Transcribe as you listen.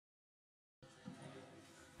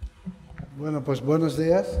Bueno, pues buenos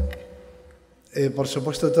días. Por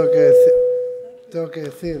supuesto tengo que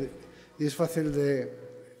decir, y es fácil de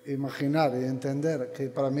imaginar y entender, que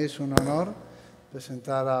para mí es un honor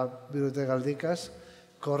presentar a Birute Galdikas.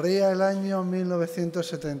 Corría el año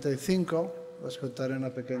 1975, os contaré una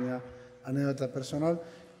pequeña anécdota personal,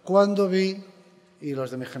 cuando vi, y los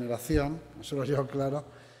de mi generación, no solo yo, claro,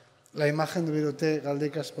 la imagen de Birute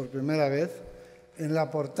Galdikas por primera vez en la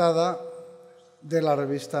portada de la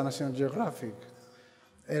revista National Geographic.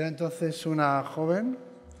 Era entonces una joven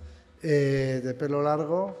de pelo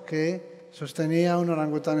largo que sostenía un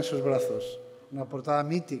orangután en sus brazos, una portada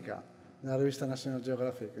mítica de la revista National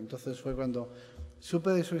Geographic. Entonces fue cuando supe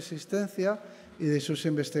de su existencia y de sus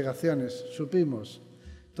investigaciones, supimos.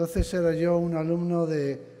 Entonces era yo un alumno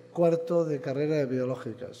de cuarto de carrera de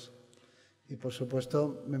biológicas y por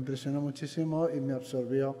supuesto me impresionó muchísimo y me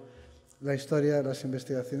absorbió la historia de las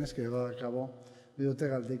investigaciones que llevaba a cabo Birute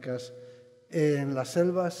Galdikas en las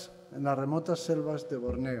selvas, en las remotas selvas de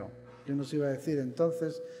Borneo. ¿Quién nos iba a decir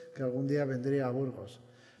entonces que algún día vendría a Burgos?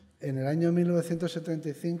 En el año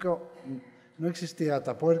 1975 no existía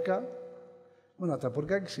Atapuerca. Bueno,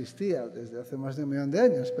 Atapuerca existía desde hace más de 1 millón de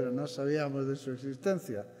años, pero no sabíamos de su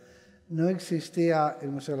existencia. No existía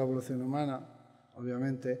el Museo de la Evolución Humana,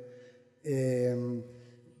 obviamente.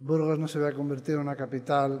 Burgos no se había convertido en una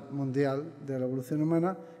capital mundial de la evolución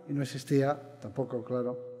humana y no existía tampoco,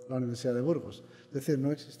 claro, la Universidad de Burgos. Es decir,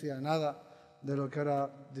 no existía nada de lo que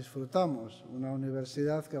ahora disfrutamos. Una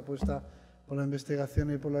universidad que apuesta por la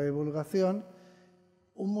investigación y por la divulgación.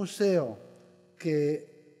 Un museo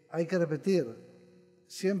que hay que repetir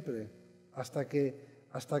siempre hasta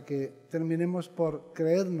que terminemos por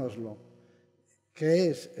creérnoslo, que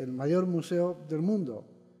es el mayor museo del mundo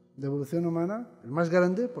de evolución humana, el más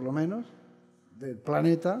grande, por lo menos, del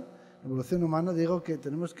planeta, evolución humana. Digo que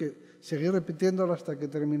tenemos que seguir repitiéndolo hasta que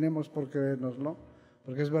terminemos por creérnoslo,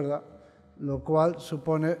 porque es verdad, lo cual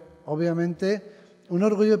supone, obviamente, un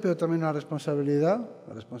orgullo, pero también una responsabilidad,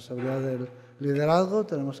 la responsabilidad del liderazgo.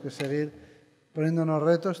 Tenemos que seguir poniéndonos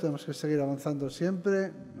retos, tenemos que seguir avanzando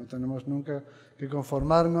siempre, no tenemos nunca que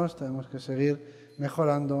conformarnos, tenemos que seguir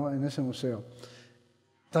mejorando en ese museo.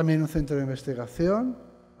 También un centro de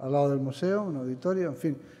investigación al lado del museo, un auditorio, en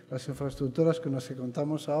fin, las infraestructuras con las que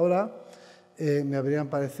contamos ahora me habrían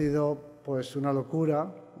parecido pues una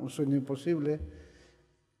locura, un sueño imposible,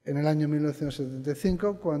 en el año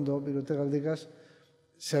 1975, cuando Birute Galdikas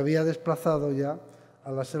se había desplazado ya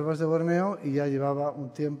a las selvas de Borneo y ya llevaba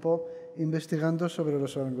un tiempo investigando sobre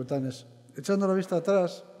los orangutanes. Echando la vista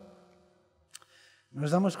atrás, nos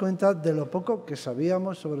damos cuenta de lo poco que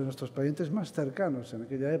sabíamos sobre nuestros parientes más cercanos en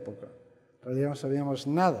aquella época. En realidad no sabíamos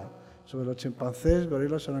nada sobre los chimpancés,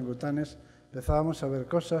 gorilas, orangutanes. Empezábamos a ver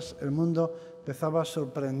cosas, el mundo empezaba a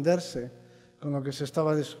sorprenderse con lo que se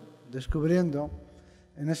estaba descubriendo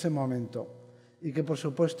en ese momento y que, por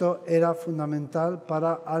supuesto, era fundamental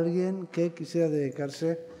para alguien que quisiera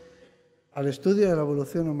dedicarse al estudio de la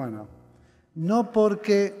evolución humana. No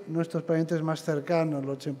porque nuestros parientes más cercanos,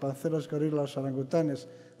 los chimpancés, los gorilas, los orangutanes,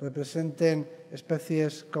 representen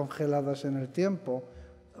especies congeladas en el tiempo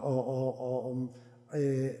o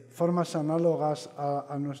formas análogas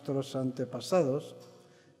a nuestros antepasados,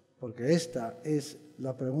 porque esta es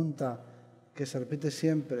la pregunta que se repite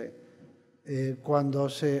siempre cuando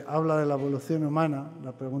se habla de la evolución humana,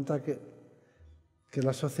 la pregunta que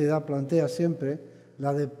la sociedad plantea siempre,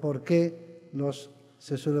 la de por qué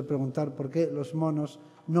se suele preguntar por qué los monos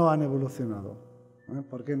no han evolucionado,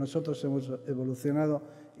 por qué nosotros hemos evolucionado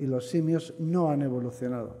y los simios no han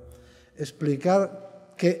evolucionado. Explicar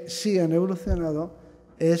que sí han evolucionado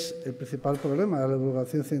es el principal problema de la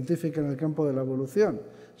divulgación científica en el campo de la evolución.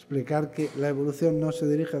 Explicar que la evolución no se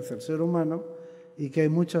dirige hacia el ser humano y que hay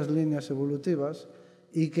muchas líneas evolutivas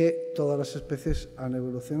y que todas las especies han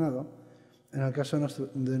evolucionado, en el caso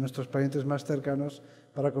de nuestros parientes más cercanos,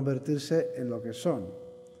 para convertirse en lo que son.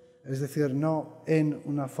 Es decir, no en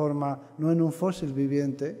un fósil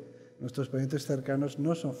viviente. Nuestros parientes cercanos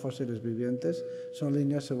no son fósiles vivientes, son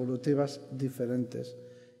líneas evolutivas diferentes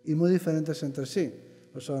y muy diferentes entre sí.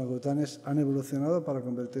 Los orangutanes han evolucionado para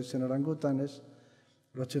convertirse en orangutanes,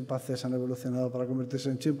 los chimpancés han evolucionado para convertirse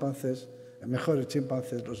en chimpancés, en mejores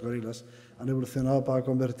chimpancés, los gorilas han evolucionado para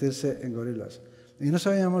convertirse en gorilas. Y no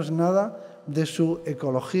sabíamos nada de su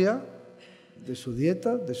ecología, de su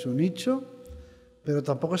dieta, de su nicho, pero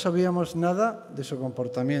tampoco sabíamos nada de su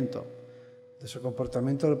comportamiento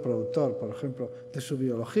reproductor, por ejemplo, de su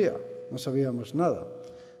biología, no sabíamos nada,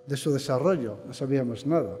 de su desarrollo, no sabíamos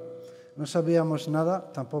nada. No sabíamos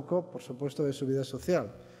nada tampoco, por supuesto, de su vida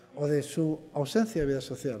social o de su ausencia de vida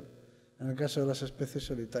social, en el caso de las especies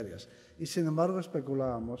solitarias. Y sin embargo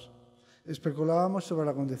especulábamos especulábamos sobre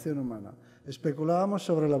la condición humana, especulábamos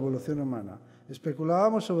sobre la evolución humana,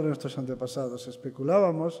 especulábamos sobre nuestros antepasados,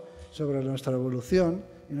 especulábamos sobre nuestra evolución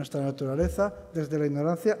y nuestra naturaleza desde la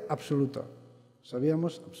ignorancia absoluta.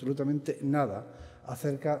 Sabíamos absolutamente nada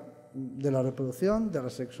acerca de la reproducción, de la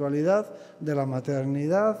sexualidad, de la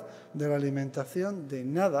maternidad, de la alimentación, de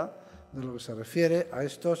nada de lo que se refiere a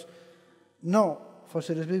estos no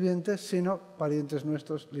fósiles vivientes, sino parientes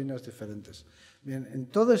nuestros, líneas diferentes. Bien, en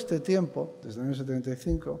todo este tiempo, desde el año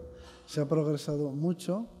 75, se ha progresado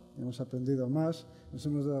mucho, hemos aprendido más, nos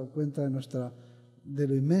hemos dado cuenta de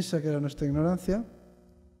lo inmensa que era nuestra ignorancia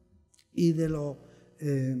y de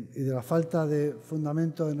la falta de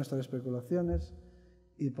fundamento de nuestras especulaciones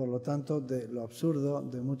y, por lo tanto, de lo absurdo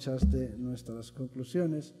de muchas de nuestras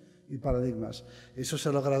conclusiones y paradigmas. Eso se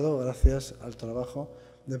ha logrado gracias al trabajo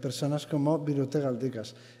de personas como Birute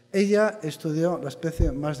Galdikas. Ella estudió la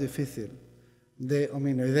especie más difícil de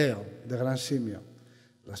hominoideo, de gran simio,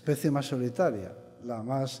 la especie más solitaria, la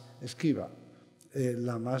más esquiva,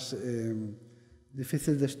 la más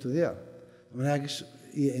difícil de estudiar, de manera que,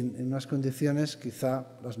 y en unas condiciones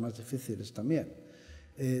quizá las más difíciles también.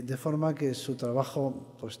 De forma que su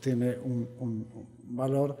trabajo pues, tiene un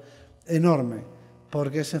valor enorme,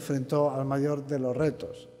 porque se enfrentó al mayor de los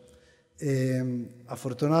retos.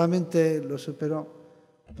 Afortunadamente lo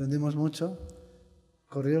superó, aprendimos mucho,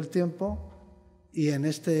 corrió el tiempo y en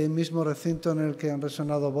este mismo recinto en el que han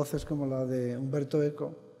resonado voces como la de Umberto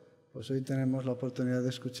Eco, pues hoy tenemos la oportunidad de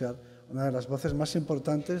escuchar una de las voces más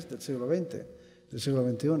importantes del siglo XX, del siglo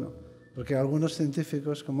XXI, porque hay algunos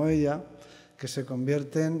científicos como ella que se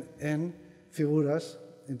convierten en figuras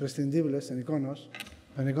imprescindibles, en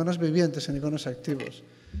iconos vivientes, en iconos activos,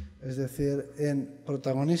 es decir, en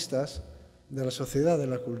protagonistas de la sociedad, de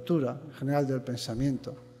la cultura, en general del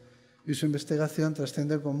pensamiento. Y su investigación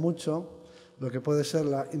trasciende con mucho lo que puede ser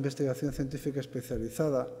la investigación científica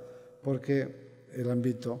especializada, porque el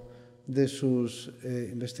ámbito de sus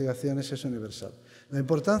investigaciones es universal. La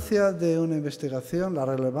importancia de una investigación, la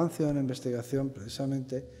relevancia de una investigación,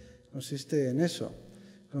 precisamente, consiste en eso,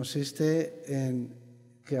 consiste en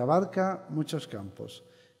que abarca muchos campos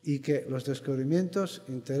y que los descubrimientos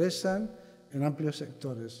interesan en amplios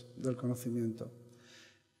sectores del conocimiento.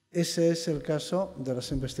 Ese es el caso de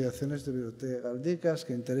las investigaciones de Birute Galdikas,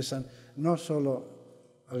 que interesan no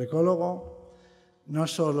solo al ecólogo, no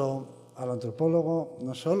solo al antropólogo,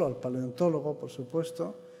 no solo al paleontólogo, por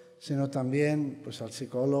supuesto, sino también pues, al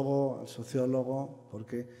psicólogo, al sociólogo,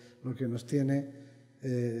 porque lo que nos tiene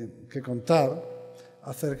que contar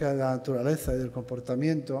acerca de la naturaleza y del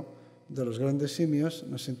comportamiento de los grandes simios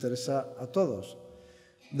nos interesa a todos.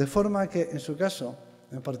 De forma que, en su caso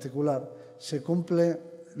en particular, se cumple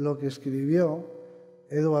lo que escribió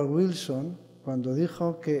Edward Wilson cuando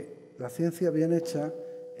dijo que la ciencia bien hecha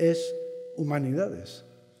es humanidades.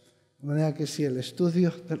 De manera que si el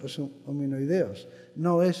estudio de los hominoideos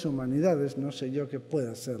no es humanidades, no sé yo qué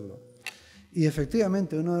pueda serlo. Y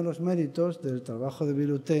efectivamente, uno de los méritos del trabajo de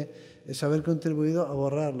Biruté es haber contribuido a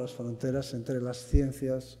borrar las fronteras entre las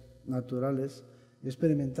ciencias naturales y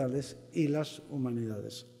experimentales y las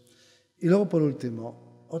humanidades. Y luego, por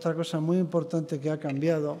último, otra cosa muy importante que ha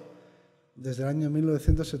cambiado desde el año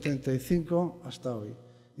 1975 hasta hoy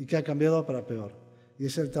y que ha cambiado para peor, y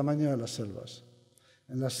es el tamaño de las selvas.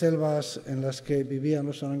 En las selvas en las que vivían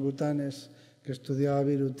los orangutanes que estudiaba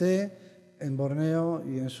Biruté, en Borneo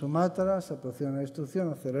y en Sumatra se produjo una destrucción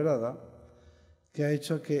acelerada que ha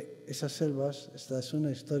hecho que esas selvas, esta es una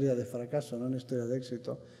historia de fracaso, no una historia de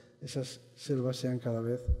éxito, esas selvas sean cada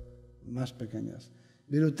vez más pequeñas.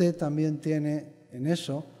 Biruté también tiene en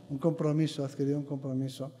eso un compromiso, adquirió un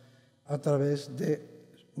compromiso a través de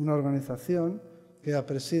una organización que ella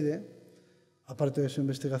preside, aparte de su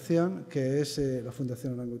investigación, que es la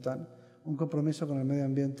Fundación Orangután, un compromiso con el medio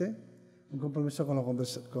ambiente, un compromiso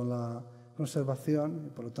con la conservación y,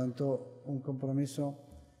 por lo tanto, un compromiso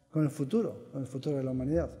con el futuro de la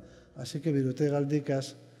humanidad. Así que Birute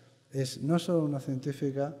Galdikas es no solo una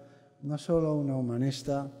científica, no solo una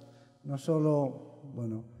humanista, no solo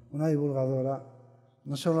una divulgadora,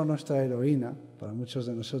 no solo nuestra heroína, para muchos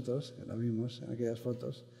de nosotros, que la vimos en aquellas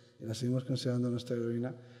fotos y la seguimos considerando nuestra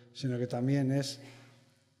heroína, sino que también es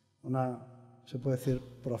una, se puede decir,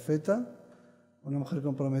 profeta, una mujer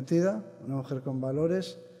comprometida, una mujer con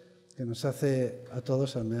valores, que nos hace a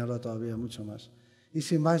todos admirarla todavía mucho más. Y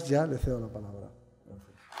sin más, ya le cedo la palabra.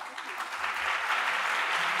 Gracias.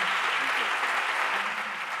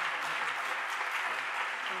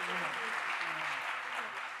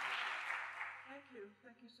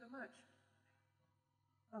 Thank you so much.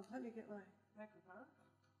 Oh, let me get my microphone.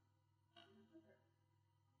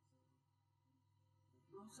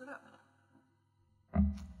 I'll sit up.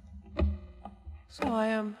 So I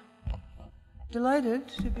am delighted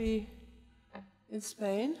to be in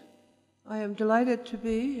Spain. I am delighted to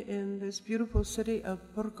be in this beautiful city of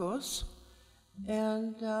Burgos.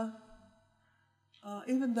 And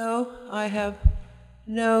even though I have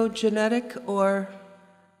no genetic or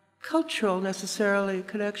cultural necessarily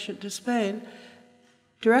connection to Spain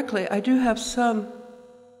directly, I do have some,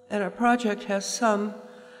 and our project has some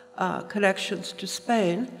connections to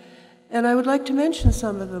Spain. And I would like to mention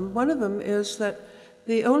some of them. One of them is that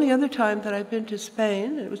the only other time that I've been to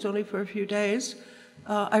Spain, and it was only for a few days,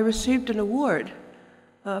 I received an award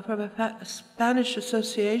from a Spanish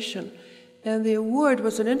association. And the award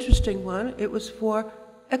was an interesting one. It was for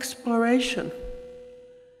exploration.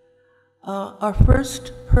 Our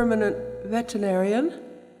first permanent veterinarian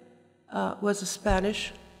was a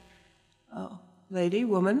Spanish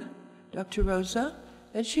woman, Dr. Rosa,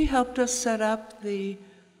 and she helped us set up the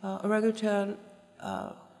Orangutan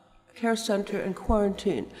Care Center and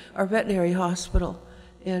Quarantine, our veterinary hospital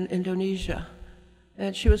in Indonesia.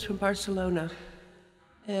 And she was from Barcelona.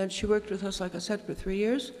 And she worked with us, like I said, for 3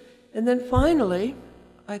 years. And then finally,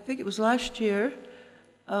 I think it was last year,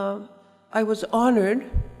 I was honored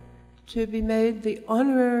to be made the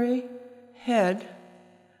honorary head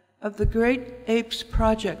of the Great Apes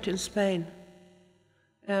Project in Spain.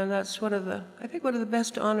 And that's one of the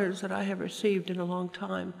best honors that I have received in a long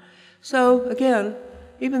time. So again,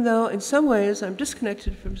 even though in some ways I'm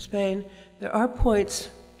disconnected from Spain, there are points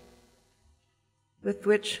with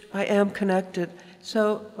which I am connected.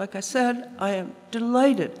 So, like I said, I am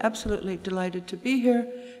delighted, absolutely delighted to be here,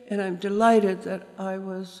 and I'm delighted that I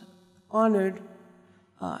was honored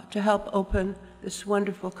to help open this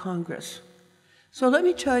wonderful Congress. So let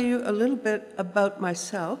me tell you a little bit about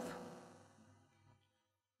myself.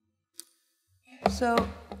 So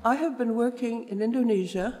I have been working in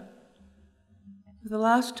Indonesia for the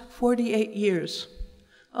last 48 years,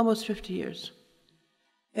 almost 50 years.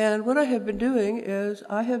 And what I have been doing is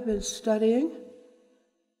I have been studying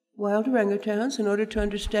wild orangutans in order to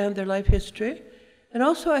understand their life history. And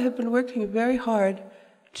also I have been working very hard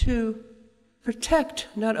to protect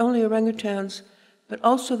not only orangutans, but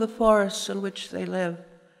also the forests in which they live.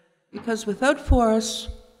 Because without forests,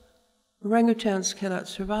 orangutans cannot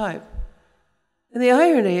survive. And the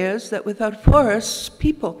irony is that without forests,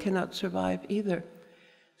 people cannot survive either.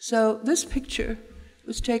 So this picture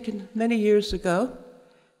was taken many years ago,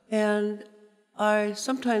 and I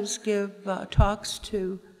sometimes give talks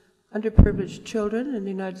to underprivileged children in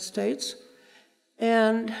the United States.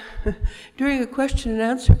 And during a question and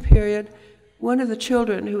answer period, one of the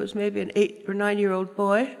children, who was maybe an 8 or 9-year-old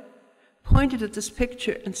boy, pointed at this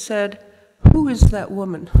picture and said, "Who is that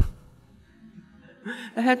woman?"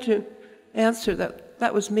 I had to answer that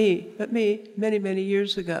that was me, but me many, many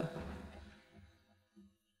years ago.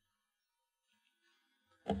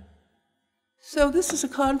 So this is a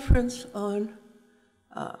conference on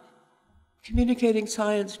communicating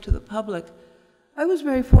science to the public. I was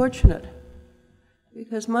very fortunate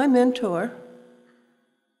because my mentor,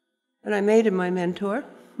 and I made him my mentor.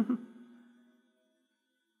 I'm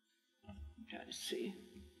trying to see.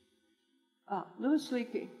 Louis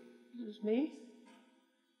Leakey. This is me.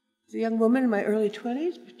 I was a young woman in my early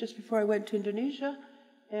 20s, just before I went to Indonesia.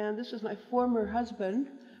 And this is my former husband,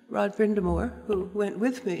 Rod Brindamore, who went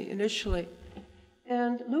with me initially.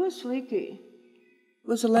 And Louis Leakey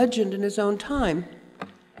was a legend in his own time.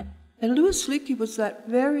 And Louis Leakey was that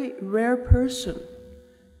very rare person,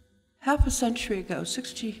 half a century ago,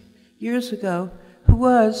 60 years ago, who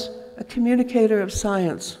was a communicator of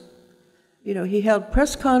science. You know, he held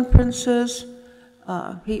press conferences.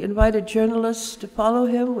 He invited journalists to follow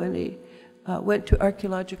him when he went to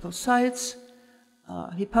archaeological sites.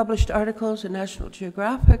 He published articles in National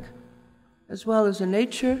Geographic, as well as in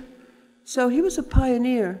Nature. So he was a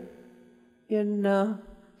pioneer in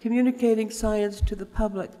communicating science to the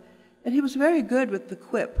public. And he was very good with the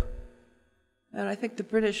quip. And I think the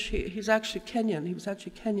British, he's actually Kenyan. He was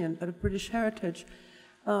actually Kenyan, but of British heritage.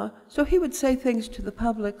 So he would say things to the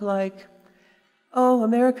public like, "Oh,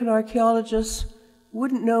 American archaeologists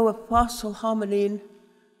wouldn't know a fossil hominin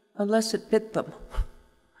unless it bit them."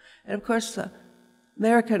 And of course, the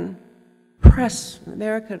American press, and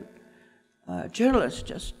American journalists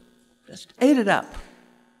just ate it up.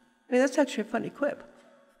 I mean, that's actually a funny quip.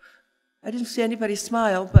 I didn't see anybody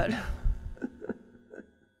smile, but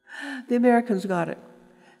the Americans got it.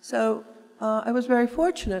 So I was very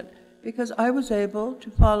fortunate because I was able to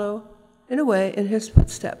follow, in a way, in his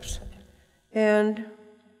footsteps. And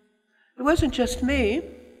it wasn't just me,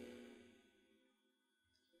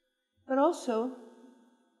 but also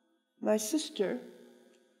my sister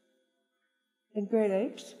and great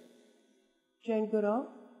apes, Jane Goodall,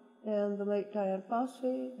 and the late Diane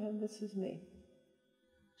Fossey, and this is me.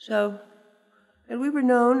 So, and we were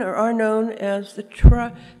known, or are known, as the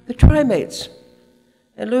trimates.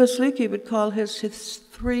 And Louis Leakey would call his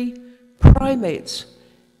three primates.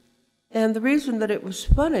 And the reason that it was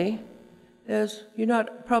funny is you're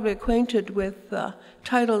not probably acquainted with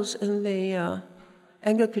titles in the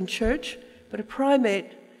Anglican Church, but a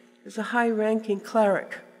primate is a high-ranking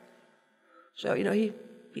cleric. So, you know, he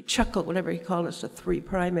chuckled whenever he called us the three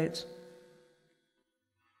primates.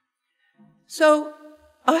 So,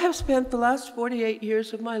 I have spent the last 48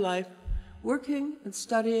 years of my life working and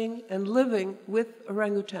studying and living with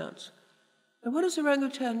orangutans. And what does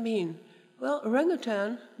orangutan mean? Well,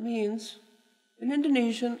 orangutan means, in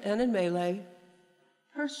Indonesian and in Malay,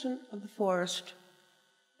 person of the forest.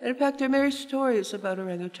 And in fact, there are many stories about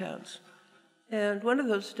orangutans. And one of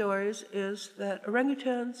those stories is that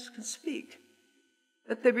orangutans can speak,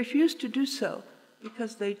 but they refuse to do so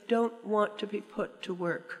because they don't want to be put to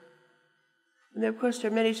work. And then, of course, there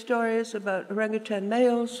are many stories about orangutan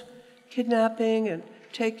males kidnapping and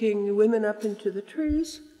taking women up into the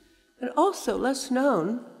trees. And also, less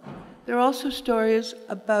known, there are also stories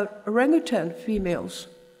about orangutan females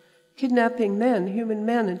kidnapping men, human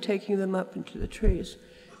men, and taking them up into the trees.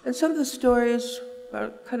 And some of the stories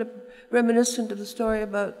are kind of reminiscent of the story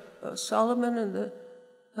about Solomon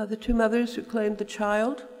and the two mothers who claimed the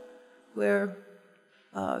child, where,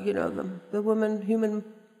 you know, the woman, human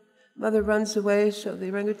mother runs away, so the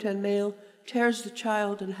orangutan male tears the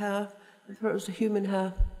child in half and throws the human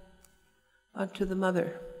half onto the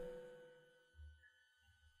mother.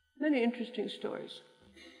 Many interesting stories.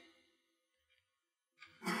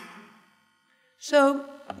 So,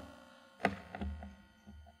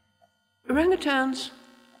 orangutans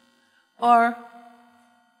are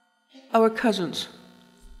our cousins.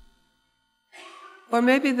 Or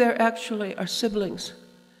maybe they're actually our siblings.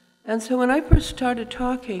 And so when I first started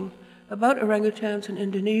talking about orangutans in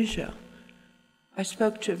Indonesia, I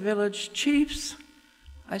spoke to village chiefs,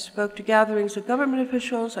 I spoke to gatherings of government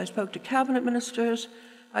officials, I spoke to cabinet ministers,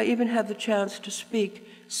 I even had the chance to speak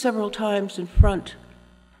several times in front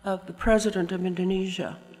of the president of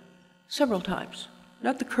Indonesia. Several times.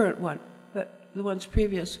 Not the current one, but the ones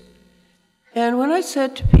previous. And when I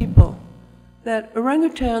said to people that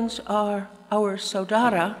orangutans are our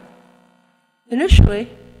saudara, initially,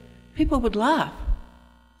 people would laugh.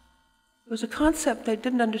 It was a concept they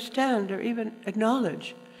didn't understand or even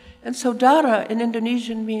acknowledge. And saudara in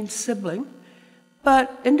Indonesian means sibling,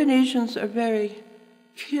 but Indonesians are very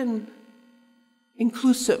kin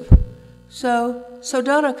inclusive. So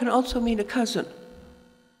saudara can also mean a cousin.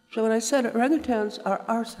 So when I said orangutans are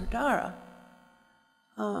our saudara,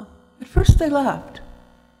 at first they laughed.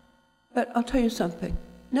 But I'll tell you something.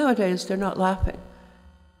 Nowadays they're not laughing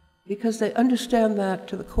because they understand that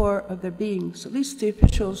to the core of their beings, at least the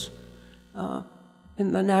officials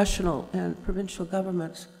in the national and provincial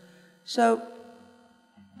governments. So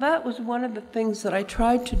that was one of the things that I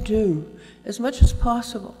tried to do as much as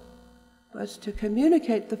possible, was to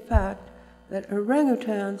communicate the fact that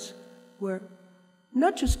orangutans were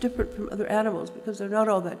not just different from other animals, because they're not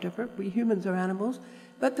all that different, we humans are animals,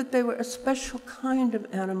 but that they were a special kind of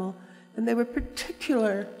animal, and they were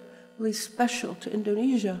particularly special to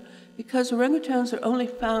Indonesia, because orangutans are only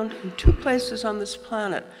found in two places on this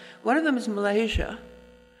planet. One of them is Malaysia,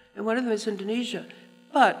 and one of them is Indonesia.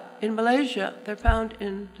 But in Malaysia, they're found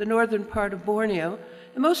in the northern part of Borneo,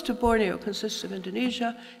 and most of Borneo consists of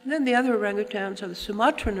Indonesia, and then the other orangutans are the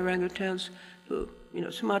Sumatran orangutans, who, you know,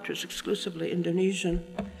 Sumatra is exclusively Indonesian.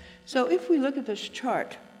 So if we look at this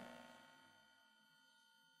chart,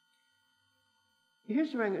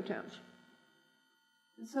 here's orangutans.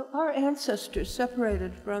 And so our ancestors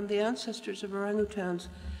separated from the ancestors of orangutans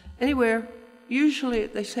anywhere, usually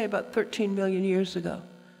they say about 13 million years ago,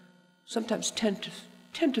 sometimes 10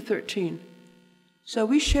 to 13. So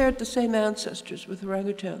we shared the same ancestors with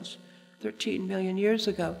orangutans 13 million years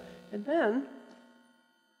ago. And then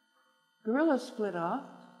gorillas split off,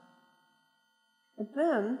 and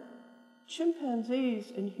then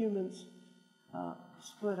chimpanzees and humans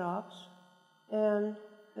split off, and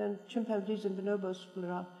then chimpanzees and bonobos split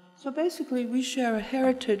off. So basically, we share a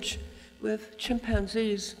heritage with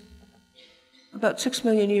chimpanzees about 6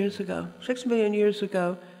 million years ago. 6 million years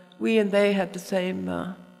ago, we and they had the same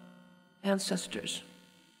ancestors.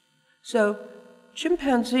 So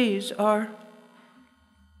chimpanzees are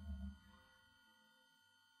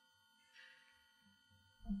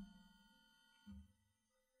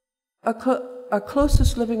our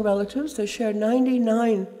closest living relatives. They share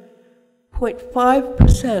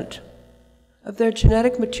 99.5% of their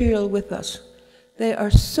genetic material with us. They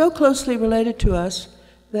are so closely related to us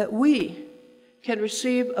that we can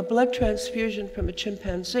receive a blood transfusion from a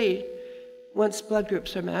chimpanzee once blood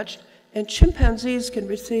groups are matched, and chimpanzees can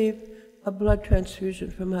receive a blood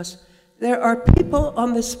transfusion from us. There are people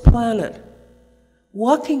on this planet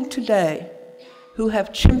walking today who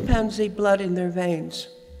have chimpanzee blood in their veins,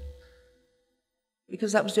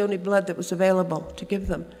 because that was the only blood that was available to give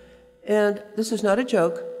them. And this is not a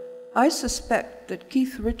joke. I suspect that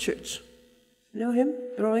Keith Richards, you know him,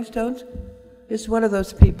 the Rolling Stones, is one of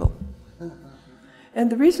those people. And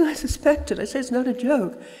the reason I suspect it, I say it's not a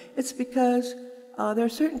joke, it's because there are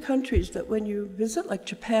certain countries that when you visit, like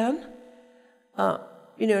Japan,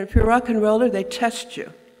 you know, if you're a rock and roller, they test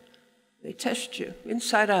you. They test you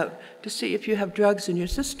inside out to see if you have drugs in your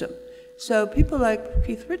system. So people like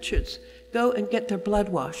Keith Richards go and get their blood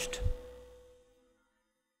washed,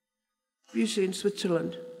 usually in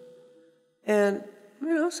Switzerland. And,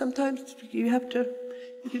 you know, sometimes you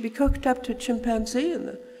can be cooked up to a chimpanzee and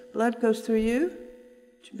the blood goes through you.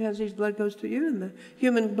 Chimpanzee's blood goes through you and the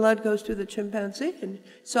human blood goes through the chimpanzee, and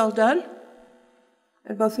it's all done.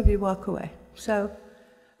 And both of you walk away. So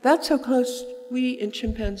that's how close we and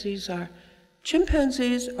chimpanzees are.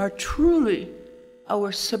 Chimpanzees are truly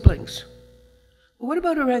our siblings. But what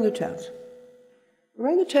about orangutans?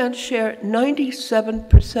 Orangutans share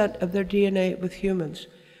 97% of their DNA with humans.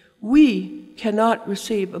 We cannot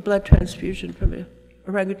receive a blood transfusion from an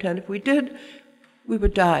orangutan. If we did, we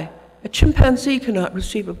would die. A chimpanzee cannot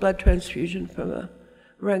receive a blood transfusion from an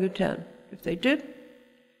orangutan. If they did,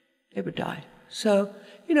 they would die. So,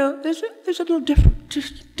 you know, there's a little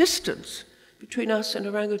distance between us and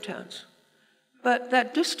orangutans. But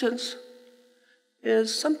that distance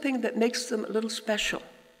is something that makes them a little special.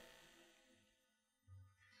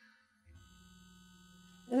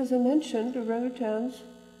 And as I mentioned, orangutans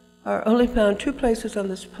are only found 2 places on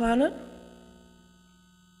this planet.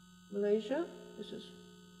 Malaysia, this is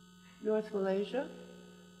North Malaysia,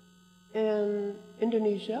 and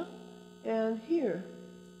Indonesia, and here.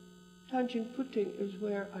 Tanjung Puting is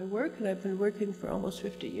where I work, and I've been working for almost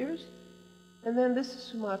 50 years. And then this is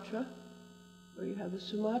Sumatra, where you have the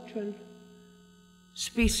Sumatran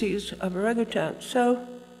species of orangutan. So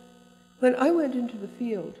when I went into the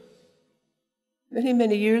field many,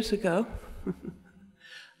 many years ago,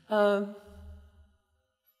 there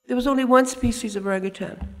was only 1 species of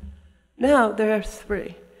orangutan. Now there are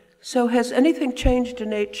 3. So has anything changed in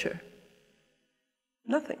nature?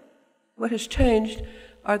 Nothing. What has changed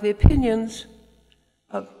are the opinions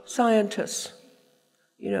of scientists,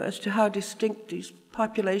 you know, as to how distinct these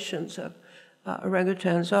populations of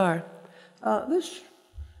orangutans are.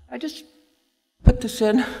 I just put this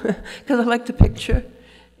in because I like the picture,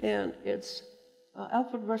 and it's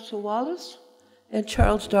Alfred Russel Wallace and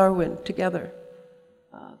Charles Darwin together,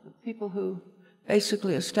 the people who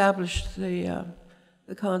basically established the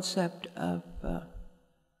concept of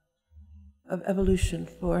evolution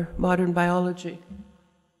for modern biology.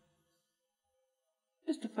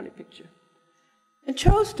 Just a funny picture. And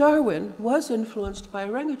Charles Darwin was influenced by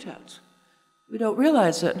orangutans. We don't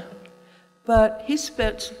realize it, but he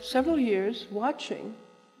spent several years watching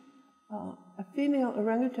a female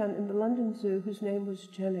orangutan in the London Zoo whose name was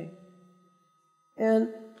Jenny. And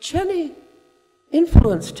Jenny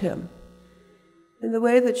influenced him in the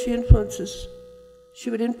way that she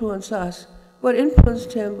would influence us. What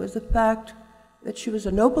influenced him was the fact that she was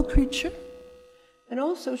a noble creature, and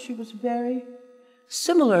also she was very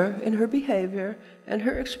similar in her behavior and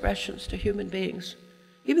her expressions to human beings,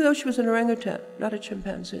 even though she was an orangutan, not a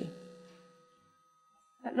chimpanzee.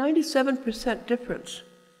 That 97% difference,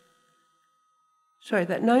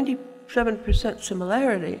 that 97%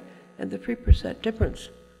 similarity and the 3% difference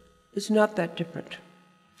is not that different.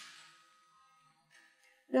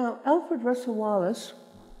 Now, Alfred Russel Wallace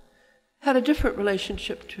had a different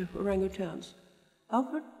relationship to orangutans.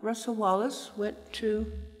 Alfred Russel Wallace went to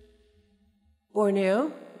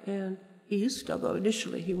Borneo and east, although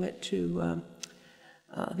initially he went to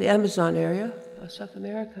the Amazon area, South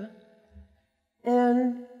America.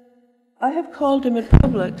 And I have called him in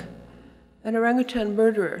public an orangutan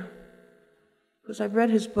murderer, because I've read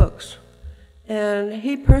his books. And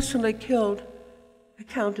he personally killed, I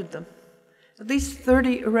counted them, at least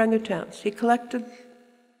 30 orangutans. He collected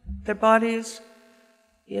their bodies,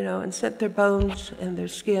 you know, and sent their bones and their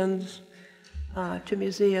skins to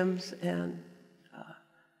museums and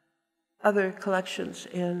other collections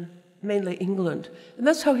in mainly England. And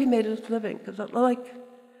that's how he made his living, because like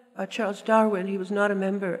Charles Darwin, he was not a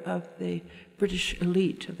member of the British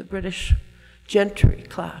elite, of the British gentry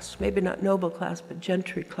class, maybe not noble class, but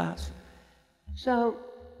gentry class. So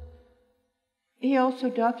he also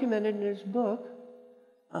documented in his book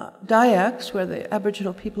Dayaks, where the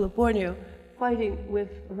Aboriginal people of Borneo, fighting with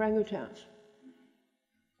orangutans.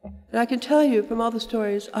 And I can tell you from all the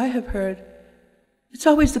stories I have heard, it's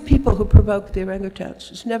always the people who provoke the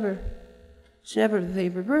orangutans. It's never the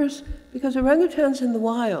reverse, because orangutans in the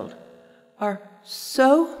wild are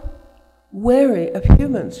so wary of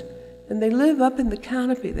humans, and they live up in the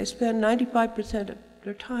canopy. They spend 95% of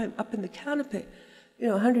their time up in the canopy,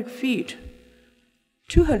 100 feet,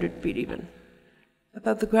 200 feet even,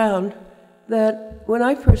 above the ground, that when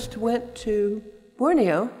I first went to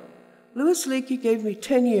Borneo, Louis Leakey gave me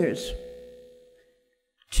 10 years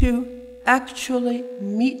to actually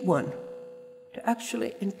meet one, to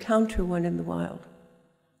actually encounter one in the wild.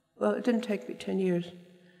 Well, it didn't take me 10 years.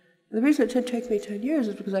 The reason it didn't take me 10 years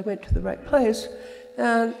is because I went to the right place,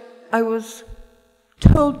 and I was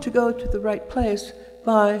told to go to the right place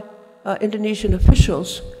by Indonesian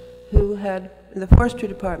officials who had, in the forestry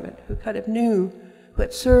department, who kind of knew, who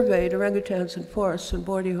had surveyed orangutans in forests in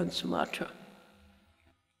Borneo and Sumatra.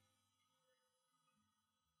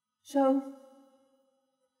 So,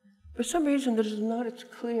 for some reason, this is not as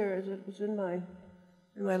clear as it was in my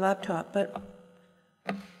laptop, but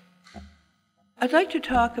I'd like to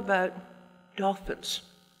talk about dolphins.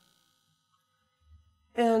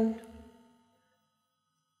 And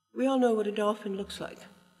we all know what a dolphin looks like.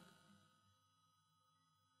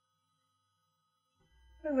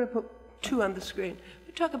 I'm going to put two on the screen.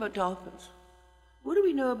 We talk about dolphins. What do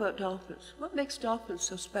we know about dolphins? What makes dolphins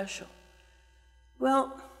so special?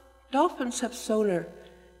 Well, dolphins have sonar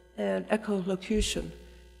and echolocation.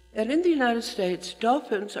 And in the United States,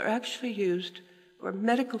 dolphins are actually used for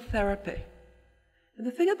medical therapy. And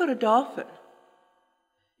the thing about a dolphin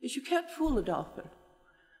is you can't fool a dolphin,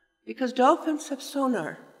 because dolphins have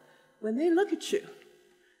sonar. When they look at you,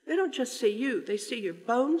 they don't just see you. They see your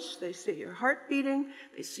bones, they see your heart beating,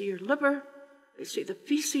 they see your liver, they see the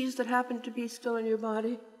feces that happen to be still in your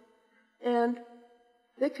body, and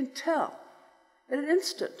they can tell in an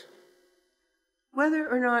instant whether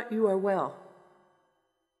or not you are well.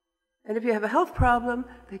 And if you have a health problem,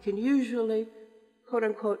 they can usually, quote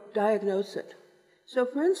unquote, diagnose it. So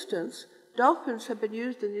for instance, dolphins have been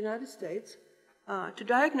used in the United States to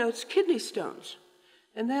diagnose kidney stones.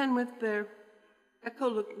 And then with their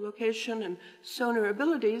echolocation and sonar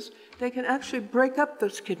abilities, they can actually break up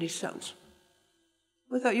those kidney stones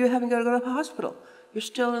without you having to go to the hospital. You're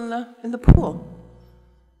still in the pool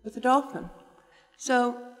with the dolphin.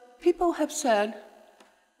 So people have said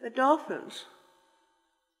that dolphins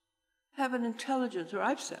have an intelligence, or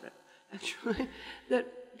I've said it actually,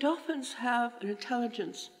 that dolphins have an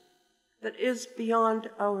intelligence that is beyond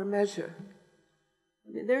our measure.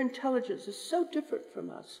 I mean, their intelligence is so different from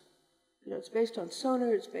us. It's based on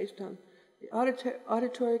sonar, it's based on the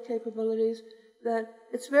auditory capabilities, that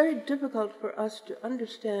it's very difficult for us to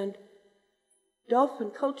understand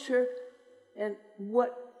dolphin culture and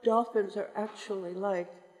what dolphins are actually like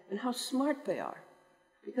and how smart they are,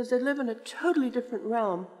 because they live in a totally different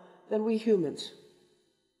realm than we humans.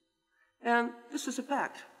 And this is a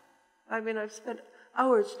fact. I mean, I've spent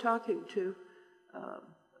hours talking to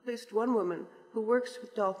at least one woman who works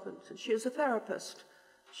with dolphins, and she is a therapist.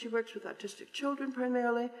 She works with autistic children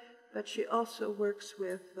primarily, but she also works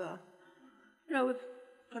with, with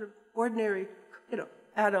kind of ordinary,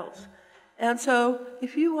 adults. And so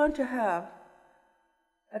if you want to have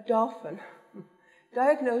a dolphin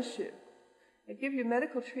diagnose you and give you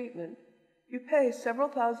medical treatment, you pay several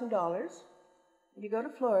 $1,000s, and you go to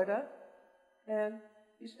Florida, and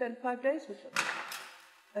you spend 5 days with them,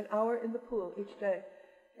 an hour in the pool each day.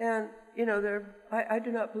 And, I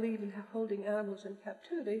do not believe in holding animals in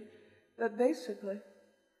captivity, but basically,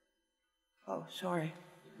 oh, sorry.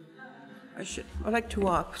 I like to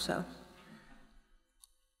walk, so.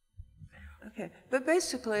 Okay, but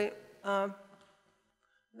basically, the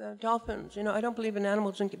dolphins, I don't believe in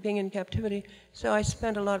animals being in captivity, so I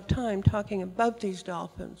spent a lot of time talking about these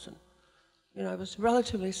dolphins. And, I was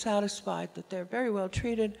relatively satisfied that they're very well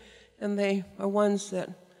treated, and they are ones that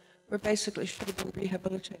were basically should have been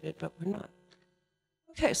rehabilitated, but we're not.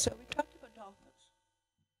 Okay, so we talked about dolphins.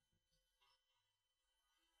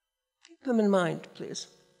 Keep them in mind, please.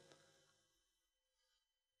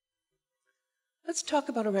 Let's talk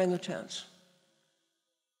about orangutans.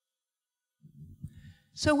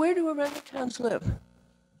 So where do orangutans live?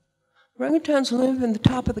 Orangutans live in the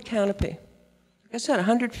top of the canopy. Like I said,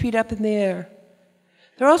 100 feet up in the air.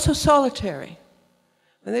 They're also solitary.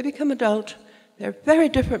 When they become adult, they're very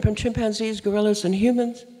different from chimpanzees, gorillas, and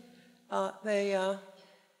humans. They're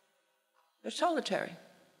solitary.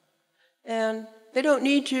 And they don't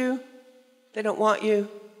need you. They don't want you.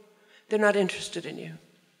 They're not interested in you.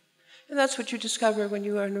 And that's what you discover when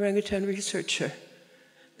you are an orangutan researcher.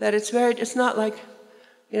 That it's not like,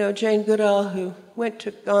 Jane Goodall, who went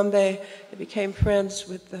to Gombe and became friends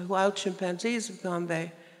with the wild chimpanzees of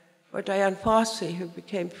Gombe, or Diane Fossey, who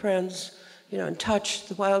became friends, and touched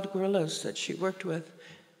the wild gorillas that she worked with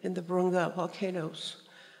in the Virunga volcanoes.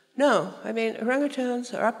 No,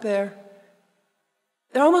 orangutans are up there.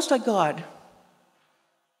 They're almost like God.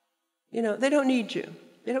 They don't need you.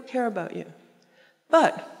 They don't care about you.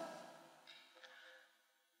 But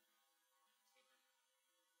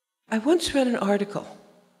I once read an article,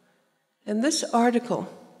 and this article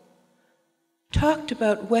talked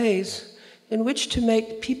about ways in which to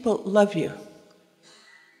make people love you.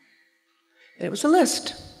 And it was a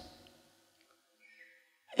list.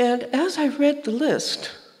 And as I read the list,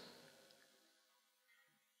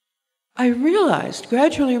 I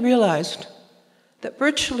gradually realized, that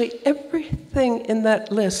virtually everything in that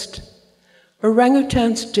list,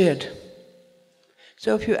 orangutans did.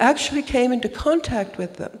 So if you actually came into contact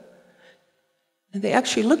with them, and they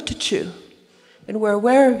actually looked at you, and were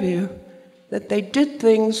aware of you, that they did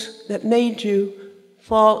things that made you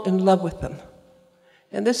fall in love with them.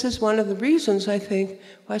 And this is one of the reasons, I think,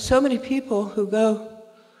 why so many people who go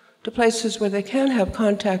to places where they can have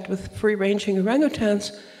contact with free-ranging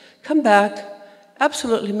orangutans come back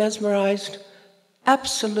absolutely mesmerized,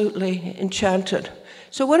 absolutely enchanted.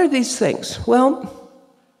 So what are these things? Well,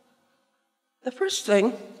 the first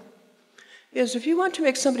thing is if you want to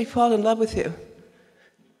make somebody fall in love with you,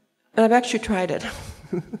 and I've actually tried it,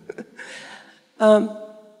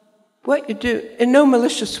 what you do, in no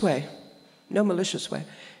malicious way,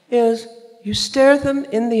 is you stare them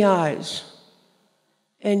in the eyes,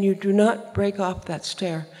 and you do not break off that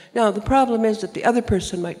stare. Now, the problem is that the other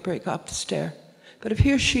person might break off the stare, but if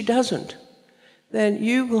he or she doesn't, then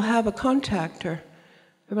you will have a contact or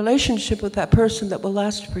a relationship with that person that will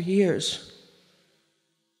last for years.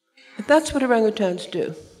 But that's what orangutans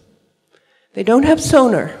do. They don't have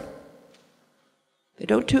sonar. They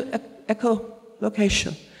don't do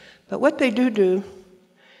echolocation. But what they do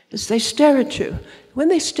is they stare at you. When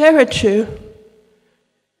they stare at you,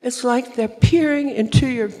 it's like they're peering into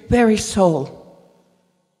your very soul.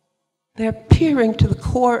 They're peering to the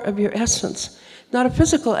core of your essence, not a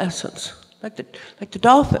physical essence, like the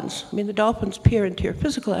dolphins. The dolphins peer into your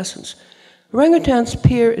physical essence. Orangutans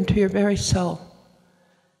peer into your very soul.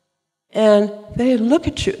 And they look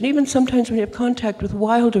at you, and even sometimes when you have contact with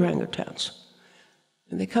wild orangutans,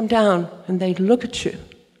 and they come down and they look at you,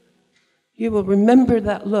 you will remember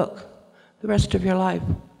that look the rest of your life,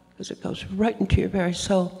 because it goes right into your very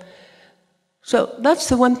soul. So that's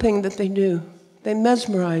the one thing that they do. They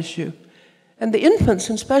mesmerize you. And the infants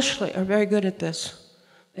especially are very good at this.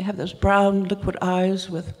 They have those brown liquid eyes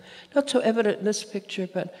with, not so evident in this picture,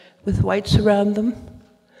 but with whites around them.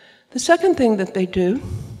 The second thing that they do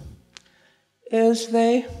is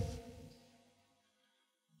they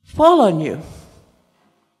fall on you.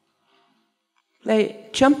 They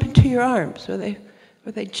jump into your arms, or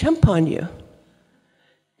they jump on you.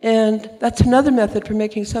 And that's another method for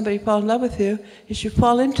making somebody fall in love with you, is you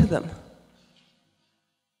fall into them.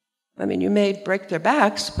 You may break their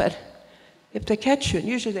backs, but if they catch you, and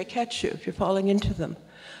usually they catch you if you're falling into them.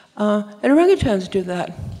 And orangutans do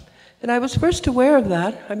that. And I was first aware of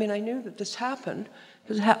that. I knew that this happened,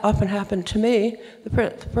 because it often happened to me. The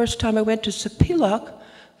first time I went to Sepilok, I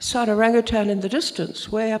saw an orangutan in the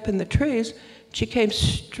distance, way up in the trees. She came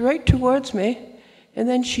straight towards me, and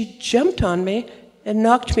then she jumped on me and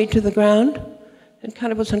knocked me to the ground and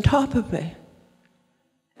kind of was on top of me.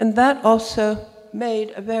 And that also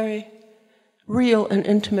made a very real and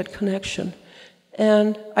intimate connection.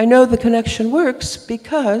 And I know the connection works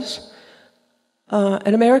because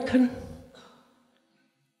an American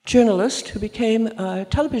journalist who became a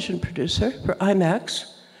television producer for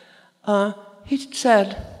IMAX, he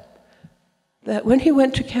said that when he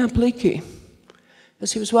went to Camp Leakey,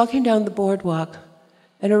 as he was walking down the boardwalk,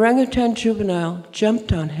 an orangutan juvenile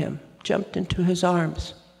jumped on him, jumped into his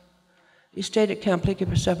arms. He stayed at Camp Leakey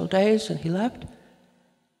for several days and he left.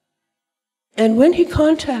 And when he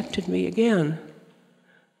contacted me again,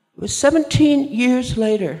 it was 17 years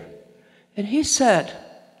later, and he said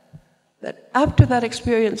that after that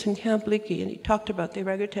experience in Camp Leakey, and he talked about the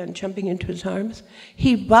orangutan jumping into his arms,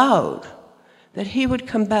 he vowed that he would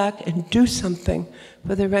come back and do something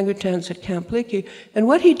for the orangutans at Camp Leakey. And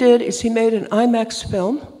what he did is he made an IMAX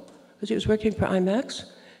film, because he was working for IMAX,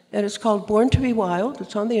 and it's called Born to be Wild.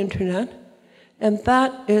 It's on the internet. And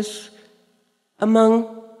that is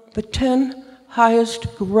among the 10 highest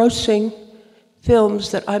grossing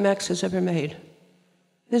films that IMAX has ever made.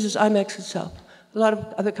 This is IMAX itself. a lot of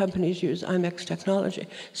other companies use IMEX technology.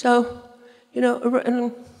 So, you know,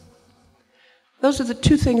 and those are the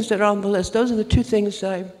two things that are on the list. Those are the two things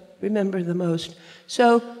that I remember the most.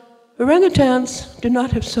 So, orangutans do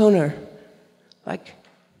not have sonar like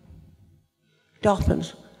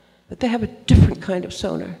dolphins, but they have a different kind of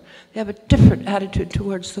sonar. They have a different attitude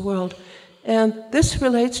towards the world. And this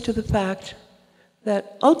relates to the fact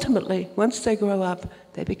that ultimately, once they grow up,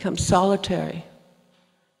 they become solitary.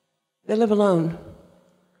 They live alone.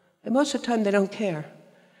 And most of the time, they don't care.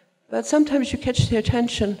 But sometimes you catch their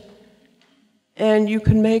attention, and you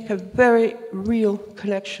can make a very real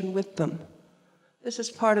connection with them. This is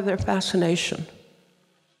part of their fascination.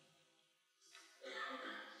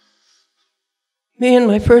 Me and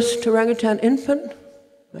my first orangutan infant,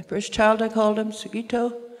 my first child, I called him,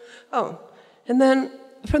 Sugito. Oh, and then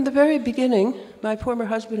from the very beginning, my former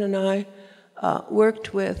husband and I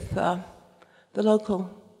worked with the local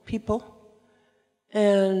people.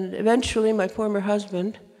 And eventually, my former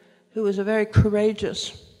husband, who was a very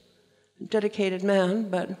courageous, dedicated man,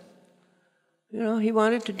 but, you know, he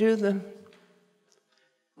wanted to do the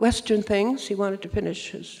Western things. He wanted to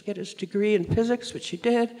get his degree in physics, which he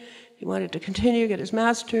did. He wanted to continue, get his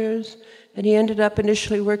master's, and he ended up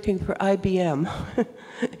initially working for IBM,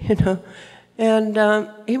 you know. And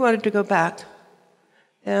he wanted to go back.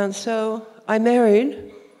 And so I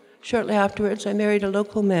married, shortly afterwards, I married a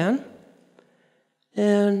local man.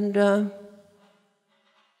 And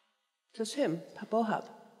just him, Bohab.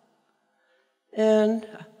 And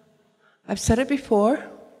I've said it before,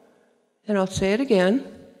 and I'll say it again.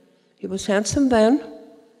 He was handsome then,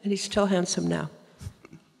 and he's still handsome now.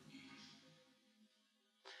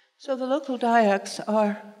 So the local Dayaks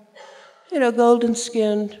are, you know,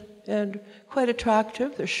 golden-skinned and quite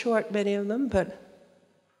attractive. They're short, many of them, but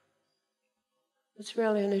it's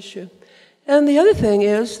rarely an issue. And the other thing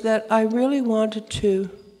is that I really wanted to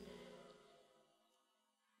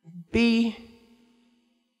be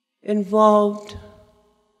involved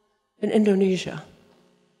in Indonesia.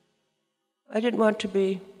 I didn't want to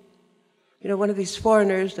be, you know, one of these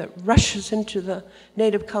foreigners that rushes into the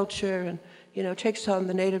native culture and, you know, takes on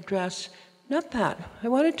the native dress. Not that. I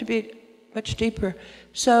wanted to be much deeper.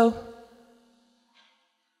 So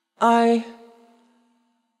I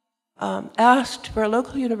asked for a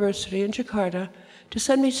local university in Jakarta to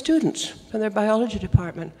send me students from their biology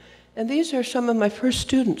department. And these are some of my first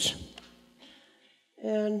students.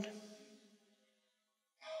 And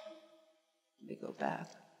let me go back.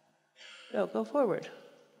 No, go forward.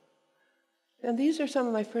 And these are some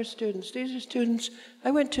of my first students. These are students, I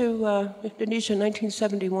went to Indonesia in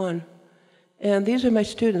 1971. And these are my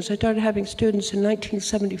students. I started having students in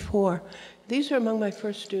 1974. These are among my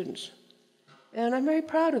first students. And I'm very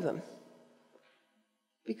proud of them.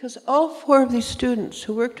 Because all 4 of these students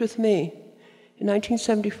who worked with me in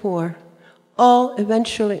 1974 all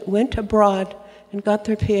eventually went abroad and got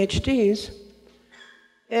their PhDs.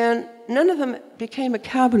 And none of them became a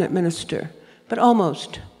cabinet minister, but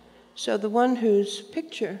almost. So the one whose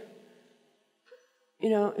picture, you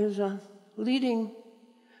know, is a leading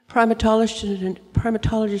primatologist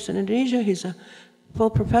in Indonesia. He's a full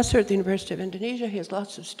professor at the University of Indonesia. He has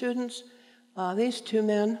lots of students. These 2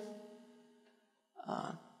 men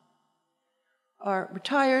are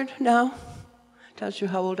retired now. Tells you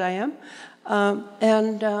how old I am.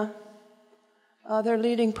 They're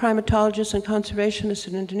leading primatologists and conservationists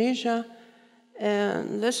in Indonesia.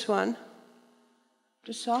 And this one,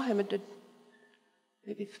 just saw him,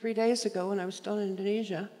 maybe 3 days ago when I was still in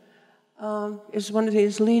Indonesia, is one of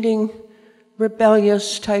these leading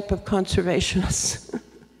rebellious type of conservationists,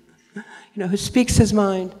 you know, who speaks his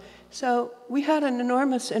mind. So we had an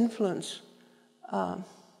enormous influence on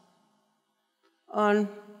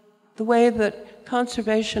the way that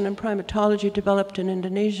conservation and primatology developed in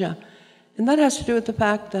Indonesia. And that has to do with the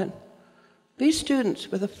fact that these students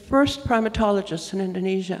were the first primatologists in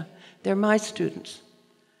Indonesia. They're my students.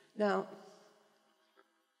 Now,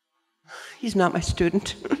 he's not my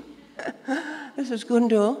student. This is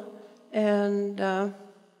Gundul, and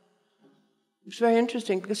it's very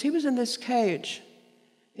interesting because he was in this cage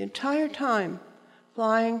the entire time,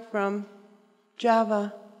 flying from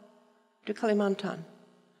Java to Kalimantan.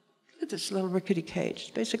 Look at this little rickety cage.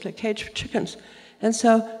 It's basically a cage for chickens. And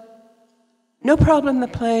so, no problem in the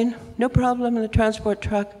plane, no problem in the transport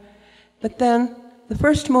truck. But then, the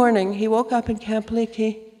first morning, he woke up in Camp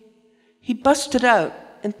Liki. He busted out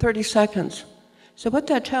in 30 seconds. So what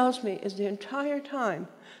that tells me is the entire time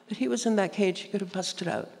that he was in that cage, he could have busted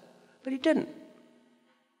out. But he didn't.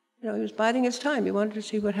 You know, he was biding his time. He wanted to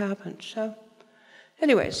see what happened. So,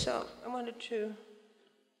 anyway, so I wanted to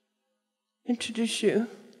introduce you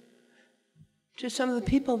to some of the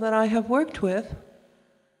people that I have worked with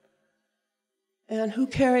and who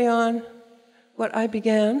carry on what I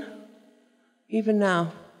began even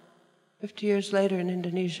now, 50 years later in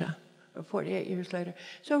Indonesia, or 48 years later.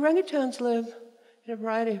 So orangutans live in a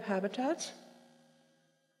variety of habitats.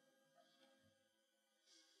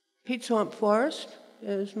 Peat swamp forest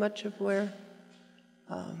is much of where,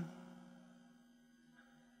 no,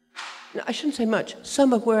 I shouldn't say much,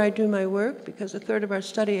 some of where I do my work, because a third of our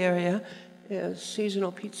study area is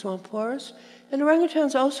seasonal peat swamp forest. And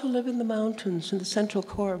orangutans also live in the mountains in the central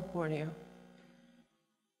core of Borneo.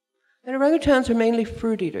 And orangutans are mainly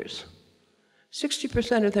fruit eaters.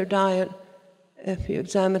 60% of their diet, if you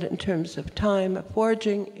examine it in terms of time of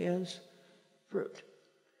foraging, is fruit.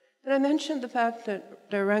 And I mentioned the fact that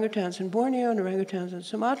there are orangutans in Borneo and orangutans in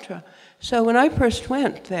Sumatra. So when I first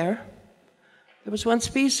went there was one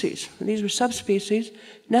species, and these were subspecies.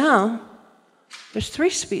 Now, there's 3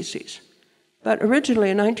 species. But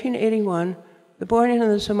originally, in 1981, the Bornean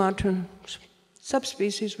and the Sumatran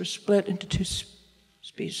subspecies were split into 2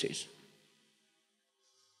 species.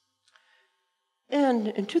 And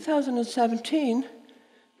in 2017,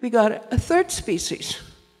 we got a 3rd species,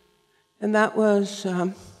 and that was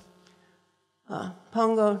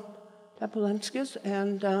Pongo tapulensis.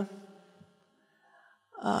 And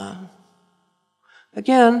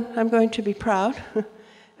again, I'm going to be proud. I'm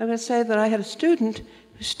going to say that I had a student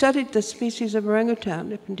who studied the species of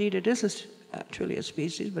orangutan, if indeed it is truly a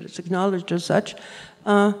species, but it's acknowledged as such,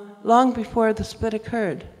 long before the split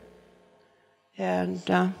occurred. And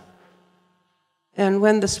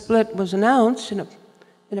when the split was announced in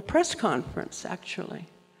a press conference, actually,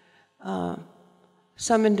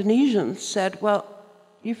 some Indonesians said, well,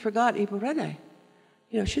 you forgot Ibu Rene.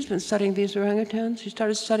 You know, she's been studying these orangutans. She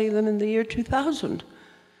started studying them in the year 2000.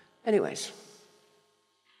 Anyways.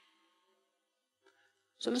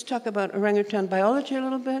 So let's talk about orangutan biology a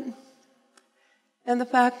little bit. And the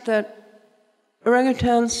fact that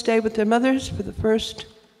orangutans stay with their mothers for the first,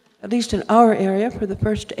 at least in our area, for the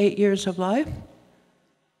first 8 years of life.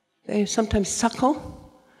 They sometimes suckle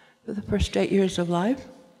for the first 8 years of life.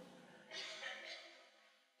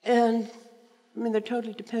 And, I mean, they're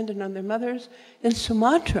totally dependent on their mothers. In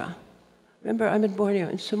Sumatra, remember I'm in Borneo,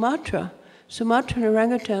 in Sumatran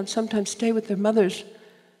orangutans sometimes stay with their mothers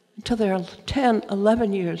until they're 10,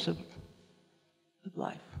 11 years of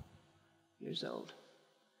life, years old.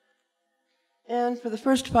 And for the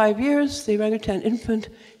first 5 years, the orangutan infant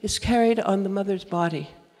is carried on the mother's body.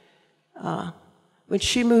 When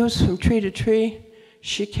she moves from tree to tree,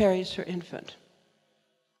 she carries her infant.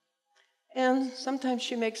 And sometimes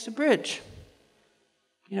she makes a bridge.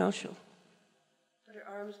 You know, she'll put her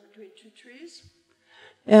arms between 2 trees,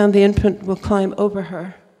 and the infant will climb over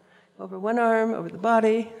her, over one arm, over the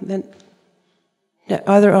body, and then the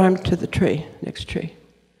other arm to the tree, next tree.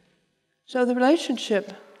 So the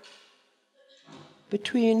relationship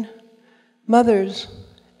between mothers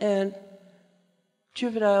and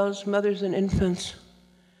juveniles, mothers and infants,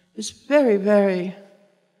 is very, very,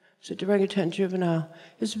 so orangutan juvenile,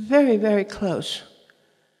 is very, very close.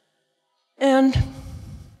 And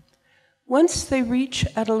once they reach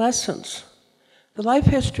adolescence, the life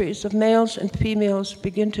histories of males and females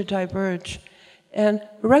begin to diverge. And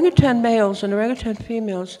orangutan males and orangutan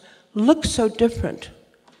females look so different,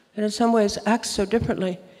 and in some ways act so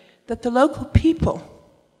differently, that the local people,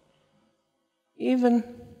 even,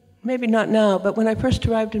 maybe not now, but when I first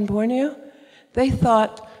arrived in Borneo, they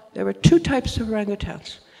thought there were 2 types of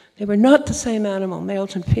orangutans. They were not the same animal,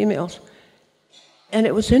 males and females. And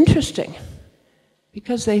it was interesting,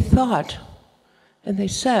 because they thought, and they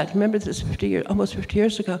said, remember this almost 50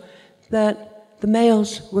 years ago, that the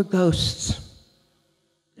males were ghosts.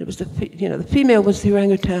 It was the female was the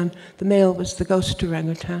orangutan, the male was the ghost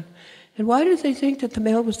orangutan. And why did they think that the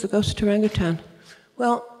male was the ghost orangutan?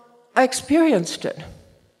 Well, I experienced it.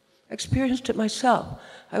 I experienced it myself.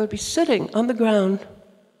 I would be sitting on the ground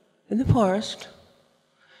in the forest,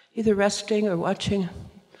 either resting or watching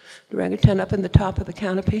the orangutan up in the top of the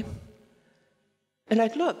canopy, and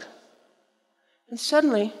I'd look, and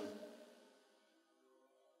suddenly,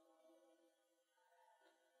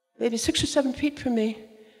 maybe 6 or 7 feet from me,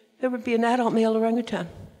 there would be an adult male orangutan,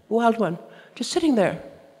 a wild one, just sitting there.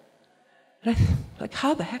 And like,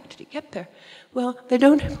 how the heck did he get there? Well, they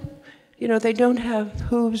don't have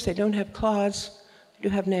hooves, they don't have claws, they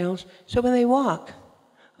do have nails. So when they walk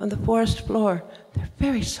on the forest floor, they're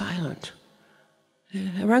very silent.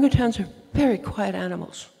 Orangutans are very quiet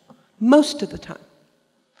animals, most of the time.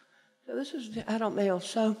 So this is the adult male.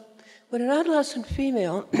 So when an adolescent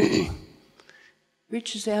female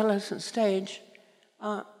reaches the adolescent stage,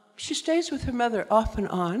 she stays with her mother off and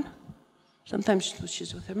on Sometimes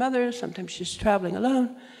she's with her mother, sometimes she's traveling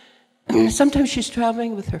alone, sometimes she's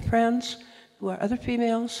traveling with her friends, who are other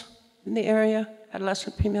females in the area,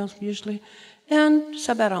 adolescent females usually, and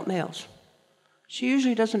sub-adult males. She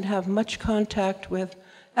usually doesn't have much contact with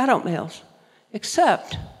adult males,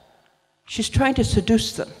 except she's trying to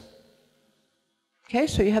seduce them. Okay,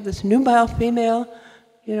 so you have this nubile female,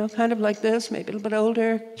 you know, kind of like this, maybe a little bit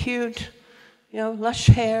older, cute, you know, lush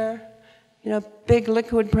hair, you know, big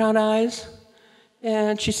liquid brown eyes.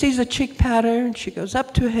 And she sees a cheek pattern, she goes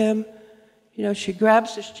up to him, you know, she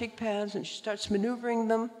grabs his cheek pads and she starts maneuvering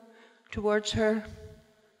them towards her.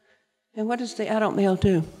 And what does the adult male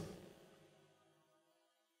do?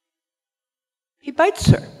 He bites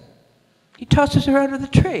her. He tosses her out of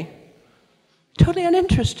the tree. Totally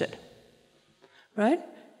uninterested, right?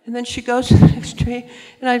 And then she goes to the next tree,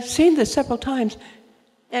 and I've seen this several times,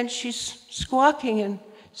 and she's squawking and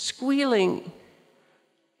squealing.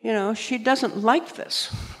 You know, she doesn't like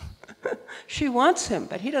this. She wants him,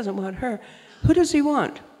 but he doesn't want her. Who does he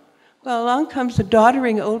want? Well, along comes the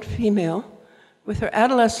doddering old female with her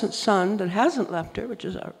adolescent son that hasn't left her, which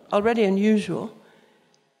is already unusual,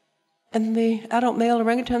 and the adult male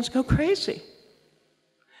orangutans go crazy.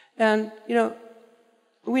 And, you know,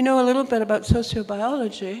 we know a little bit about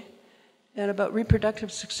sociobiology and about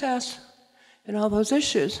reproductive success and all those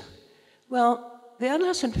issues. Well, the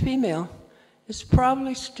adolescent female is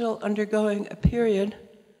probably still undergoing a period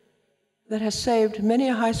that has saved many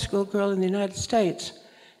a high school girl in the United States,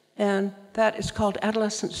 and that is called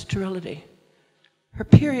adolescent sterility. Her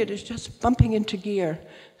period is just bumping into gear,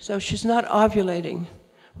 so she's not ovulating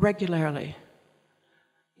regularly,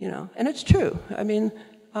 you know, and it's true. I mean,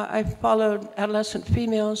 I followed adolescent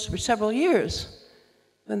females for several years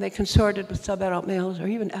when they consorted with sub-adult males or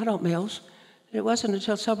even adult males. And it wasn't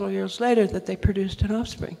until several years later that they produced an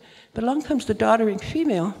offspring. But along comes the doddering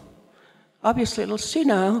female, obviously a little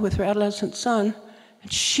senile with her adolescent son,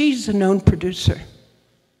 and she's a known producer.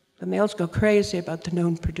 The males go crazy about the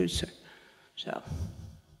known producer. So.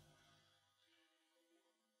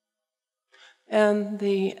 And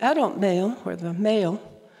the adult male, or the male,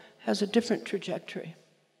 has a different trajectory.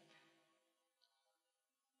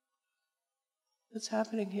 What's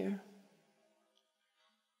happening here?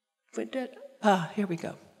 Here we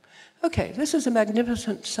go. Okay, this is a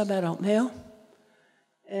magnificent sub-adult male,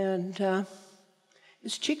 and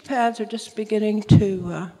his cheek pads are just beginning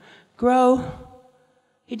to grow.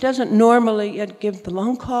 He doesn't normally yet give the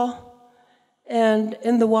long call, and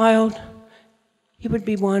in the wild, he would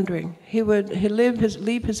be wandering. He'd leave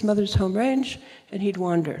his mother's home range, and he'd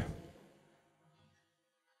wander.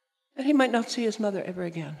 And he might not see his mother ever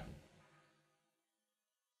again.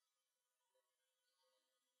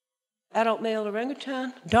 Adult male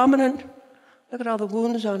orangutan, dominant. Look at all the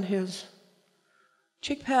wounds on his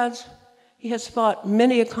cheek pads. He has fought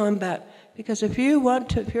many a combat, because if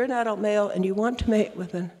you're an adult male and you want to mate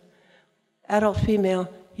with an adult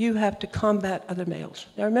female, you have to combat other males.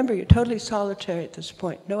 Now remember, you're totally solitary at this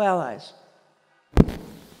point, no allies.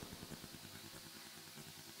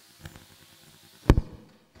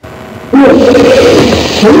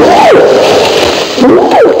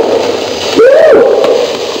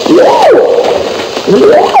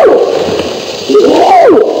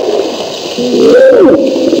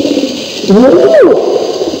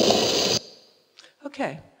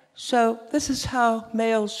 Okay, so this is how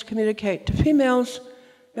males communicate to females.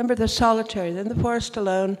 Remember, they're solitary, they're in the forest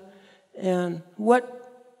alone, and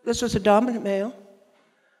this was a dominant male,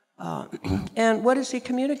 and what is he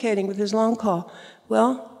communicating with his long call?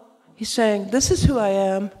 Well, he's saying, this is who I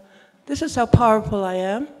am, this is how powerful I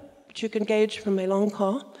am, which you can gauge from my long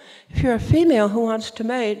call. If you're a female who wants to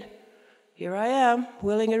mate, here I am,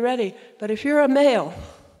 willing and ready. But if you're a male,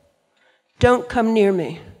 don't come near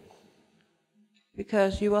me,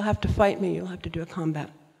 because you will have to fight me, you'll have to do a combat.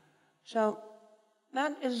 So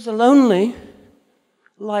that is the lonely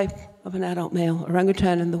life of an adult male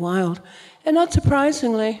orangutan in the wild. And not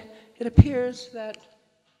surprisingly, it appears that,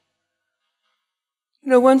 you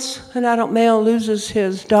know, once an adult male loses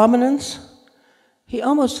his dominance, he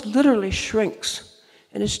almost literally shrinks,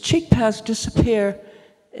 and his cheek pads disappear,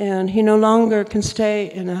 and he no longer can stay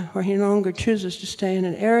he no longer chooses to stay in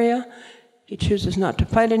an area. He chooses not to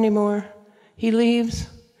fight anymore. He leaves,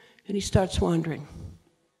 and he starts wandering.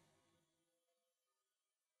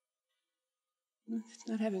 He's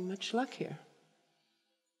not having much luck here.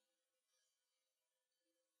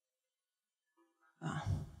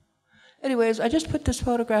 Anyways, I just put this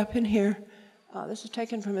photograph in here. This is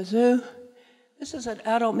taken from a zoo. This is an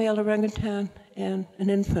adult male orangutan and an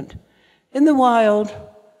infant. In the wild,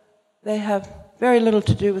 they have very little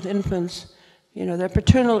to do with infants. You know, their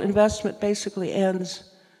paternal investment basically ends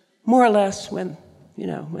more or less when, you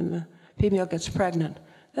know, when the female gets pregnant.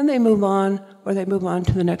 Then they move on, or they move on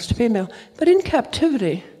to the next female. But in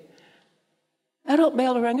captivity, adult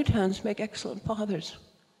male orangutans make excellent fathers.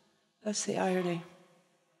 That's the irony.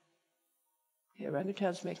 The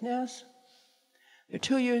orangutans make nests. They're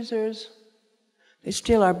tool users. They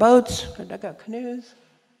steal our boats, our dugout canoes.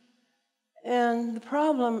 And the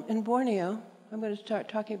problem in Borneo, I'm going to start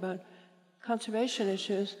talking about conservation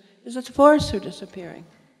issues, is that the forests are disappearing.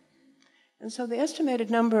 And so the estimated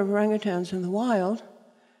number of orangutans in the wild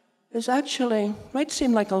is actually, might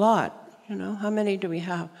seem like a lot, you know, how many do we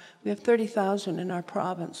have? We have 30,000 in our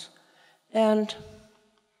province. And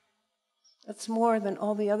that's more than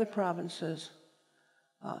all the other provinces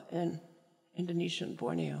in Indonesia and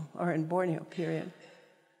Borneo, or in Borneo, period.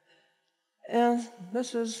 And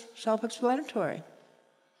this is self-explanatory.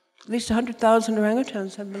 At least 100,000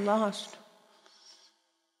 orangutans have been lost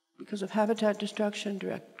because of habitat destruction,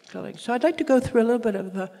 direct killing. So I'd like to go through a little bit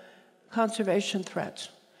of the conservation threats.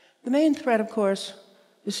 The main threat, of course,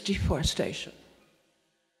 is deforestation.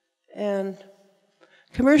 And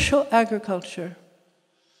commercial agriculture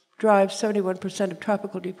drives 71% of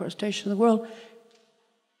tropical deforestation in the world.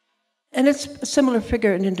 And it's a similar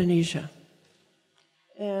figure in Indonesia.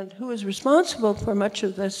 And who is responsible for much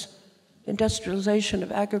of this industrialization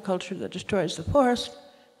of agriculture that destroys the forest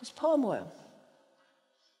is palm oil.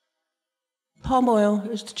 Palm oil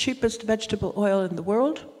is the cheapest vegetable oil in the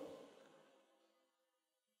world.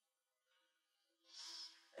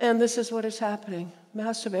 And this is what is happening.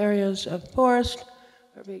 Massive areas of forest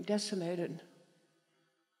are being decimated.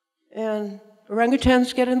 And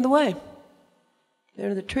orangutans get in the way.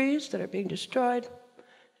 They're the trees that are being destroyed,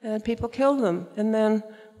 and people kill them. And then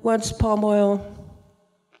once palm oil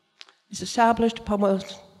is established, palm oil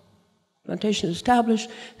plantation is established,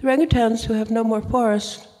 the orangutans who have no more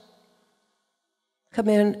forest come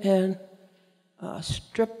in and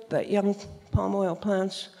strip the young palm oil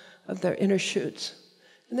plants of their inner shoots.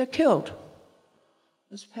 And they're killed.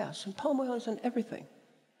 This pests. And palm oil is in everything.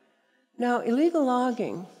 Now, illegal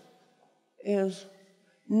logging is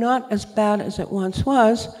not as bad as it once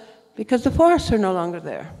was because the forests are no longer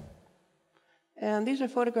there. And these are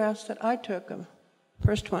photographs that I took of the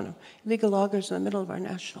first one of illegal loggers in the middle of our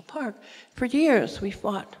national park. For years, we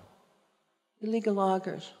fought illegal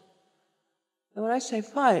loggers. And when I say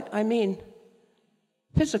fight, I mean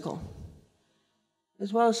physical,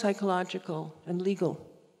 as well as psychological and legal.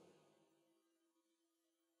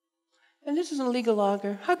 And this is an illegal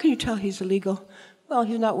logger. How can you tell he's illegal? Well,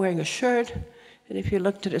 he's not wearing a shirt, and if you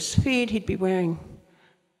looked at his feet, he'd be wearing,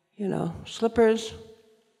 you know, slippers.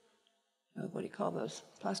 What do you call those?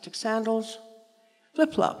 Plastic sandals?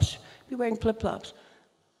 Flip-flops. He'd be wearing flip-flops.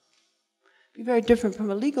 Be very different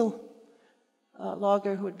from a legal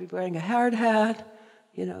logger who would be wearing a hard hat,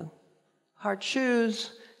 you know, hard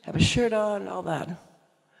shoes, have a shirt on, all that.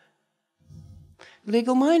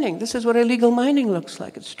 Illegal mining. This is what illegal mining looks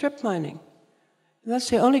like. It's strip mining. And that's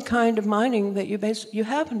the only kind of mining that you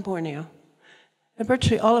have in Borneo. And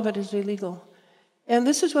virtually all of it is illegal. And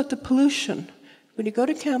this is what the pollution, when you go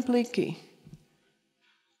to Camp Leakey,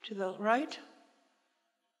 to the right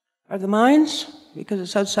are the mines, because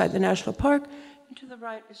it's outside the national park, and to the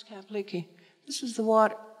right is Camp Leakey. This is the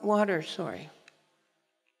water, sorry.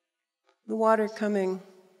 The water coming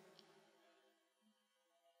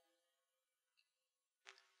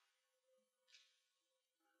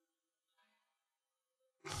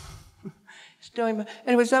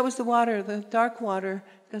anyways, that was the water, the dark water,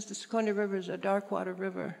 because the Seconde River is a dark water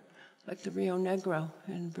river, like the Rio Negro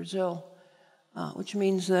in Brazil, which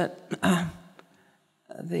means that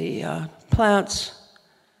the plants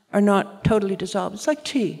are not totally dissolved. It's like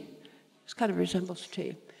tea. It kind of resembles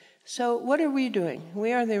tea. So what are we doing?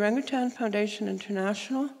 We are the Orangutan Foundation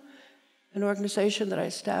International, an organization that I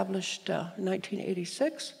established in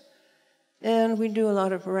 1986. And we do a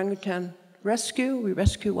lot of orangutan rescue. We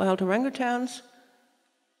rescue wild orangutans,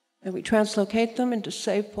 and we translocate them into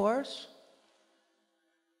safe forests.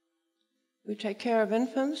 We take care of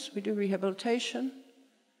infants. We do rehabilitation.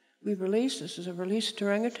 We release. This is a released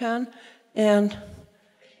orangutan. And,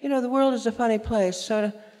 you know, the world is a funny place.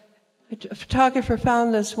 So a photographer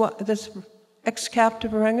found this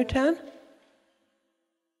ex-captive orangutan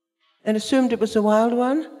and assumed it was a wild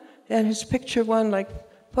one, and his picture won, like,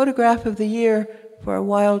 photograph of the year for a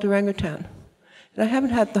wild orangutan. And I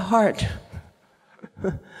haven't had the heart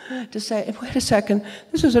to say, wait a second,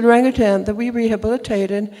 this is an orangutan that we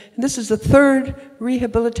rehabilitated, and this is the third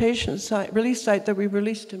rehabilitation site, release site that we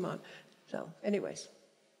released him on. So, anyways.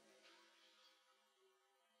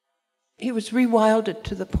 he was rewilded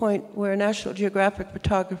to the point where a National Geographic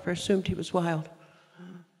photographer assumed he was wild.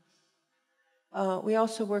 We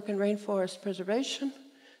also work in rainforest preservation,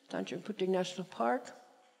 Tanjung Puting National Park.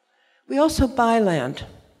 We also buy land.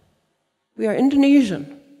 We are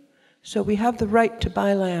Indonesian, so we have the right to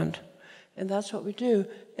buy land, and that's what we do.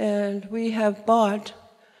 And we have bought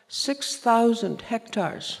 6,000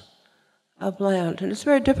 hectares of land, and it's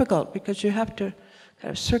very difficult because you have to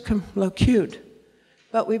kind of circumlocute,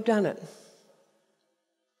 but we've done it.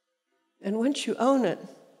 And once you own it,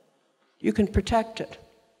 you can protect it.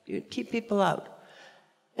 You keep people out.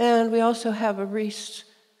 And we also have a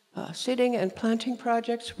seeding and planting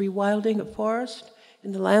projects, rewilding a forest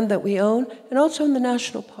in the land that we own, and also in the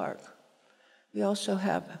national park.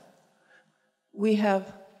 We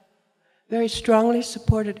have very strongly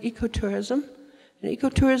supported ecotourism. And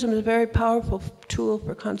ecotourism is a very powerful tool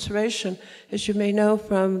for conservation, as you may know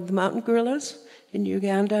from the mountain gorillas in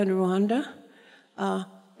Uganda and Rwanda,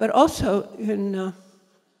 but also in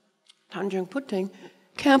Tanjung Puting.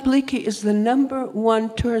 Camp Liki is the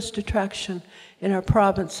 #1 tourist attraction in our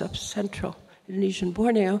province of central Indonesian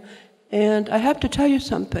Borneo. And I have to tell you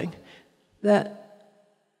something, that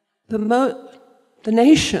the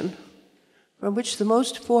nation from which the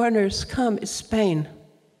most foreigners come is Spain.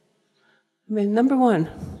 I mean, #1,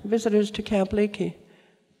 visitors to Camp Liki.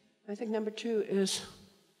 I think #2 is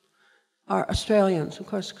our Australians, of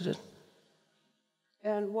course.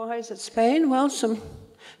 And why is it Spain? Well, some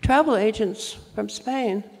travel agents from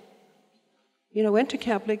Spain, went to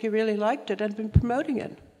Camp Liki, really liked it, and been promoting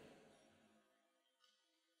it.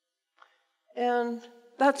 And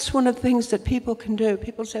that's one of the things that people can do.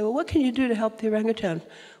 People say, well, what can you do to help the orangutan?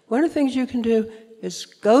 One of the things you can do is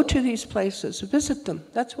go to these places, visit them.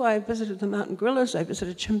 That's why I visited the mountain gorillas, I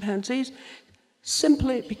visited chimpanzees,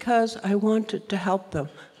 simply because I wanted to help them.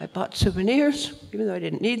 I bought souvenirs, even though I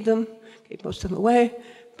didn't need them, gave most of them away,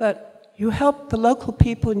 but you help the local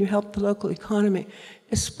people and you help the local economy,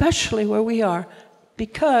 especially where we are,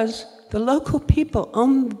 because the local people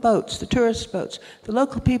own the boats, the tourist boats. The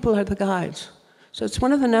local people are the guides. So it's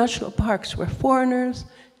one of the national parks where foreigners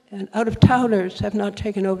and out-of-towners have not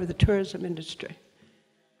taken over the tourism industry.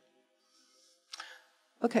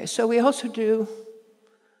 Okay, so we also do,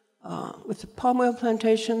 with the palm oil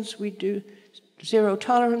plantations, we do zero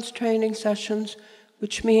tolerance training sessions,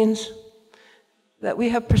 which means that we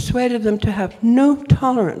have persuaded them to have no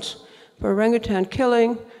tolerance for orangutan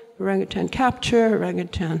killing, orangutan capture,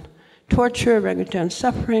 orangutan torture, orangutan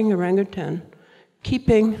suffering, orangutan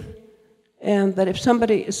keeping, and that if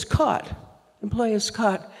somebody is caught, employee is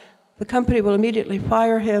caught, the company will immediately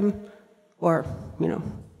fire him or,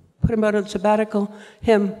 put him out on sabbatical,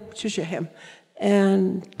 him,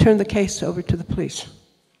 and turn the case over to the police.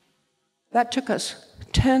 That took us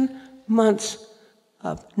 10 months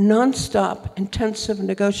of non-stop intensive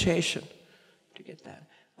negotiation to get that.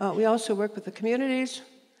 We also work with the communities.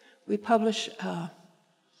 We publish a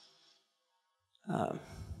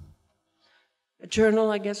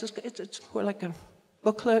journal, I guess. It's more like a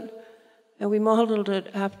booklet, and we modeled it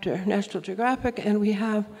after National Geographic, and we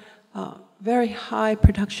have very high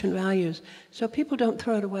production values, so people don't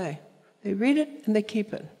throw it away. They read it and they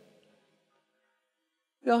keep it.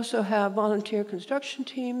 We also have volunteer construction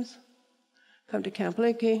teams come to Camp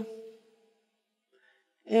Liki,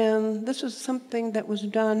 and this was something that was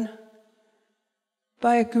done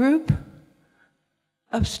by a group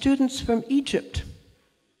of students from Egypt,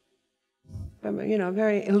 from a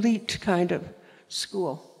very elite kind of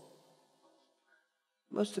school.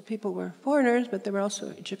 Most of the people were foreigners, but there were also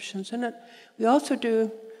Egyptians in it. We also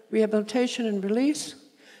do rehabilitation and release.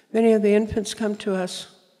 Many of the infants come to us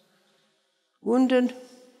wounded.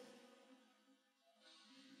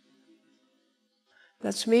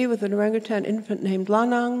 That's me with an orangutan infant named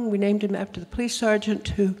Lanang. We named him after the police sergeant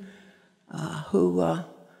who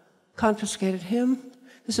confiscated him.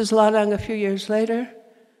 This is Lanang a few years later,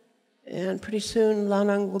 and pretty soon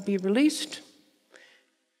Lanang will be released.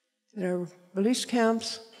 There are release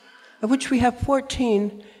camps, of which we have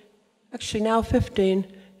 14, actually now 15,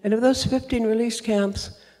 and of those 15 release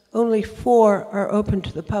camps, only 4 are open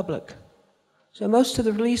to the public. So most of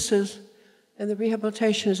the releases and the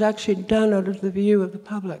rehabilitation is actually done out of the view of the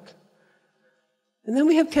public. And then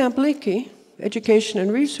we have Camp Liki, education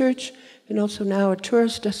and research, and also now a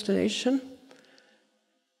tourist destination.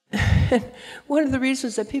 And one of the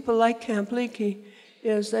reasons that people like Camp Liki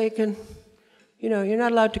is they can, you're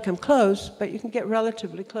not allowed to come close, but you can get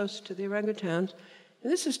relatively close to the orangutans.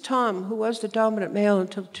 And this is Tom, who was the dominant male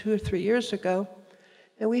until 2 or 3 years ago.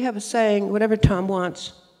 And we have a saying, whatever Tom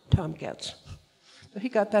wants, Tom gets. So he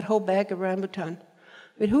got that whole bag of orangutan.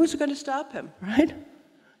 I mean, who's going to stop him, right?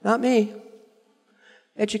 Not me.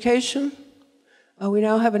 Education. We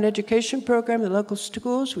now have an education program in local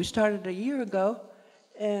schools. We started a year ago,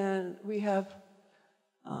 and we have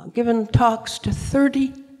given talks to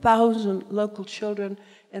 30,000 local children.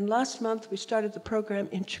 And last month, we started the program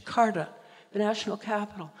in Jakarta, the national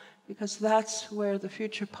capital, because that's where the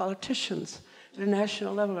future politicians at a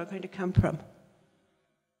national level are going to come from.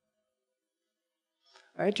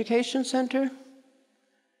 Our education center.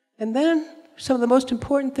 And then some of the most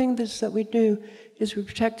important things that we do is we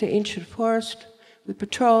protect the ancient forest. We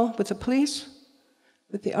patrol with the police,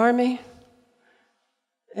 with the army,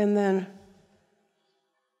 and then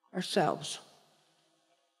ourselves.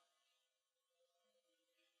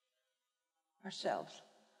 Ourselves.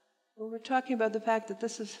 When we're talking about the fact that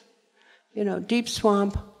this is, deep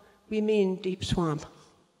swamp, we mean deep swamp.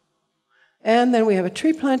 And then we have a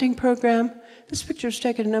tree planting program. This picture was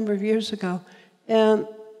taken a number of years ago. And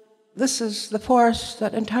this is the forest,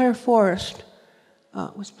 that entire forest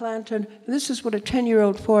was planted. And this is what a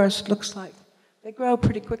 10-year-old forest looks like. They grow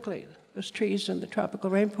pretty quickly, those trees in the tropical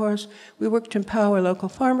rainforest. We work to empower local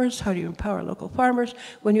farmers. How do you empower local farmers?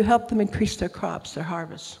 When you help them increase their crops, their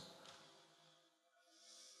harvests.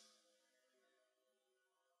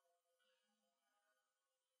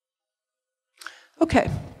 Okay,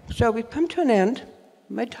 so we've come to an end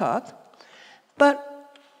of my talk,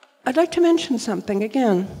 but I'd like to mention something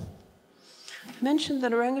again. I mentioned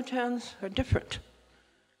that orangutans are different,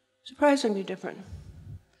 surprisingly different.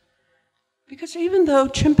 Because even though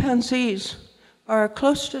chimpanzees are our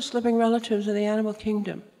closest living relatives in the animal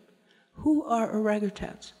kingdom, who are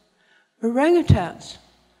orangutans? Orangutans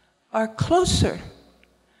are closer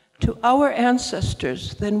to our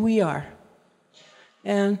ancestors than we are.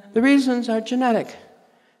 And the reasons are genetic,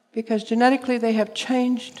 because genetically they have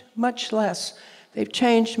changed much less. They've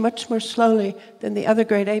changed much more slowly than the other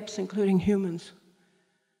great apes, including humans.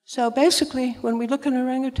 So basically, when we look at an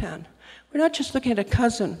orangutan, we're not just looking at a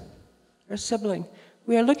cousin or sibling.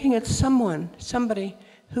 We are looking at somebody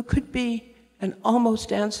who could be an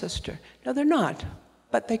almost ancestor. No, they're not,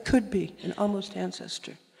 but they could be an almost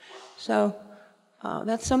ancestor. So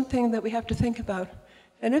that's something that we have to think about.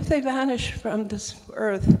 And if they vanish from this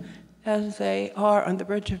earth, as they are on the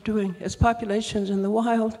verge of doing, as populations in the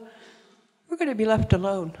wild, we're going to be left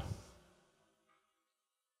alone.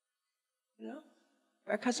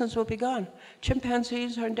 Our cousins will be gone.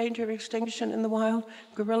 Chimpanzees are in danger of extinction in the wild,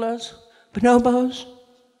 gorillas, bonobos,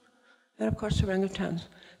 and of course orangutans.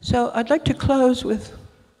 So I'd like to close with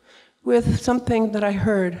something that I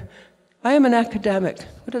heard. I am an academic.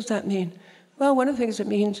 What does that mean? Well, one of the things it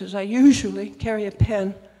means is I usually carry a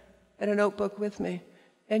pen and a notebook with me.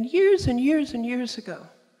 And years and years and years ago,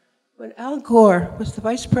 when Al Gore was the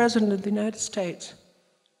Vice President of the United States,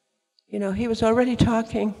 he was already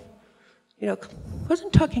talking,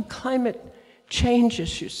 wasn't talking climate change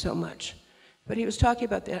issues so much, but he was talking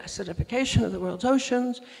about the acidification of the world's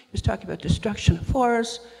oceans, he was talking about destruction of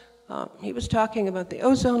forests, he was talking about the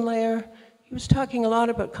ozone layer, he was talking a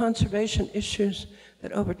lot about conservation issues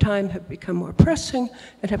that over time have become more pressing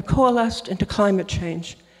and have coalesced into climate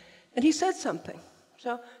change. And he said something.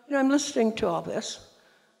 So, I'm listening to all this,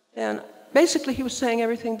 and basically he was saying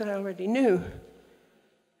everything that I already knew.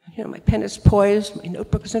 My pen is poised, my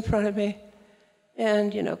notebook is in front of me,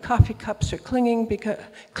 and, coffee cups are clinking because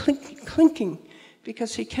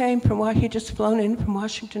he came from, he just flown in from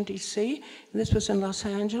Washington, D.C., and this was in Los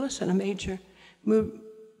Angeles, in a major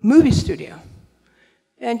movie studio.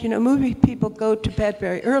 And, movie people go to bed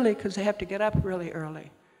very early because they have to get up really early,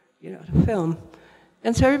 to film.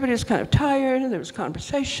 And so everybody was kind of tired, and there was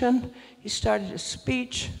conversation. He started his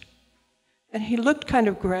speech, and he looked kind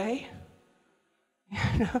of gray.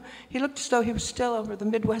 He looked as though he was still over the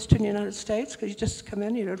Midwestern United States, because he'd just come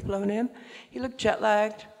in, had flown in. He looked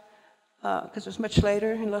jet-lagged, because it was much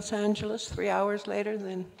later in Los Angeles, 3 hours later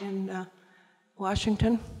than in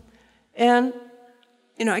Washington. And,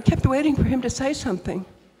 I kept waiting for him to say something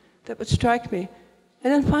that would strike me.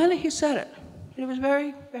 And then finally he said it. It was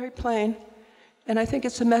very, very plain. And I think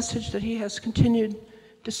it's a message that he has continued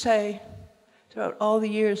to say throughout all the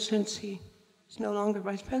years since he is no longer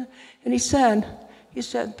vice president. And he said,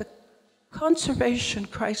 the conservation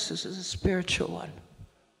crisis is a spiritual one.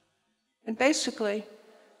 And basically,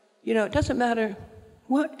 it doesn't matter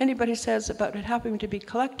what anybody says about it having to be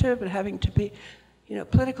collective, it having to be,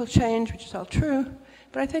 political change, which is all true,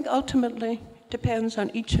 but I think ultimately it depends on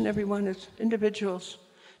each and every one as individuals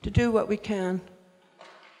to do what we can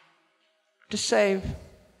to save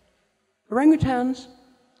orangutans,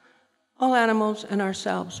 all animals, and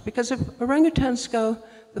ourselves. Because if orangutans go,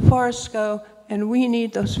 the forests go, and we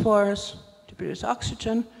need those forests to produce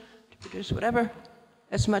oxygen, to produce whatever,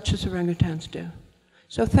 as much as orangutans do.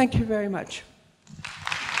 So thank you very much.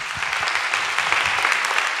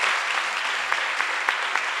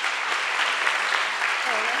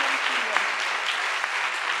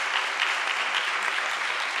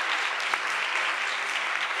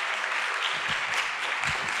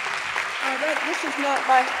 This is not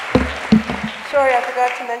my, sorry, I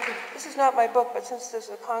forgot to mention, this is not my book, but since there's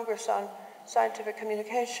a Congress on scientific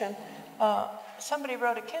communication, somebody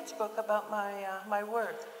wrote a kid's book about my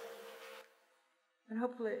work. And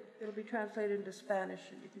hopefully it'll be translated into Spanish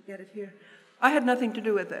and you can get it here. I had nothing to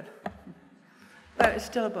do with it, but it's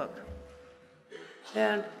still a book.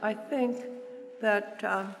 And I think that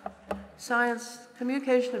science,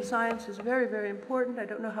 communication of science is very, very important. I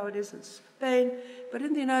don't know how it is in Spain, but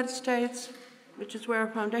in the United States, which is where our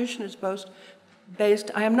foundation is based,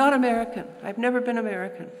 I am not American. I've never been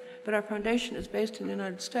American, but our foundation is based in the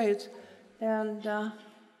United States. And,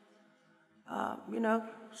 you know,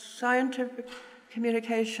 scientific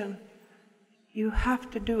communication, you have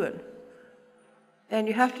to do it. And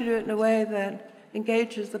you have to do it in a way that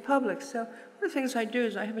engages the public. So one of the things I do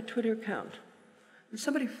is I have a Twitter account. And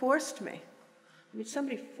somebody forced me. I mean,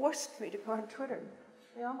 somebody forced me to go on Twitter.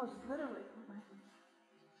 They almost literally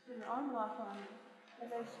did an arm lock on me,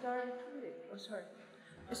 and they started tweeting. Oh, sorry.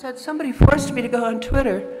 I said, somebody forced me to go on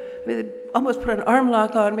Twitter. I mean, they almost put an arm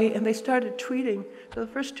lock on me, and they started tweeting. So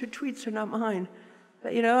the first two tweets are not mine.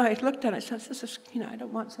 But, you know, I looked at it, I said, this is, you know, I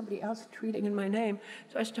don't want somebody else tweeting in my name.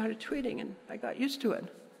 So I started tweeting, and I got used to it.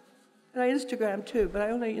 And I Instagram, too, but I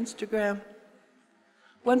only Instagram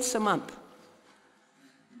once a month.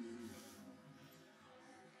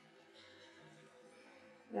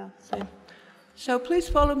 Yeah, same. So please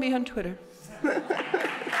follow me on Twitter.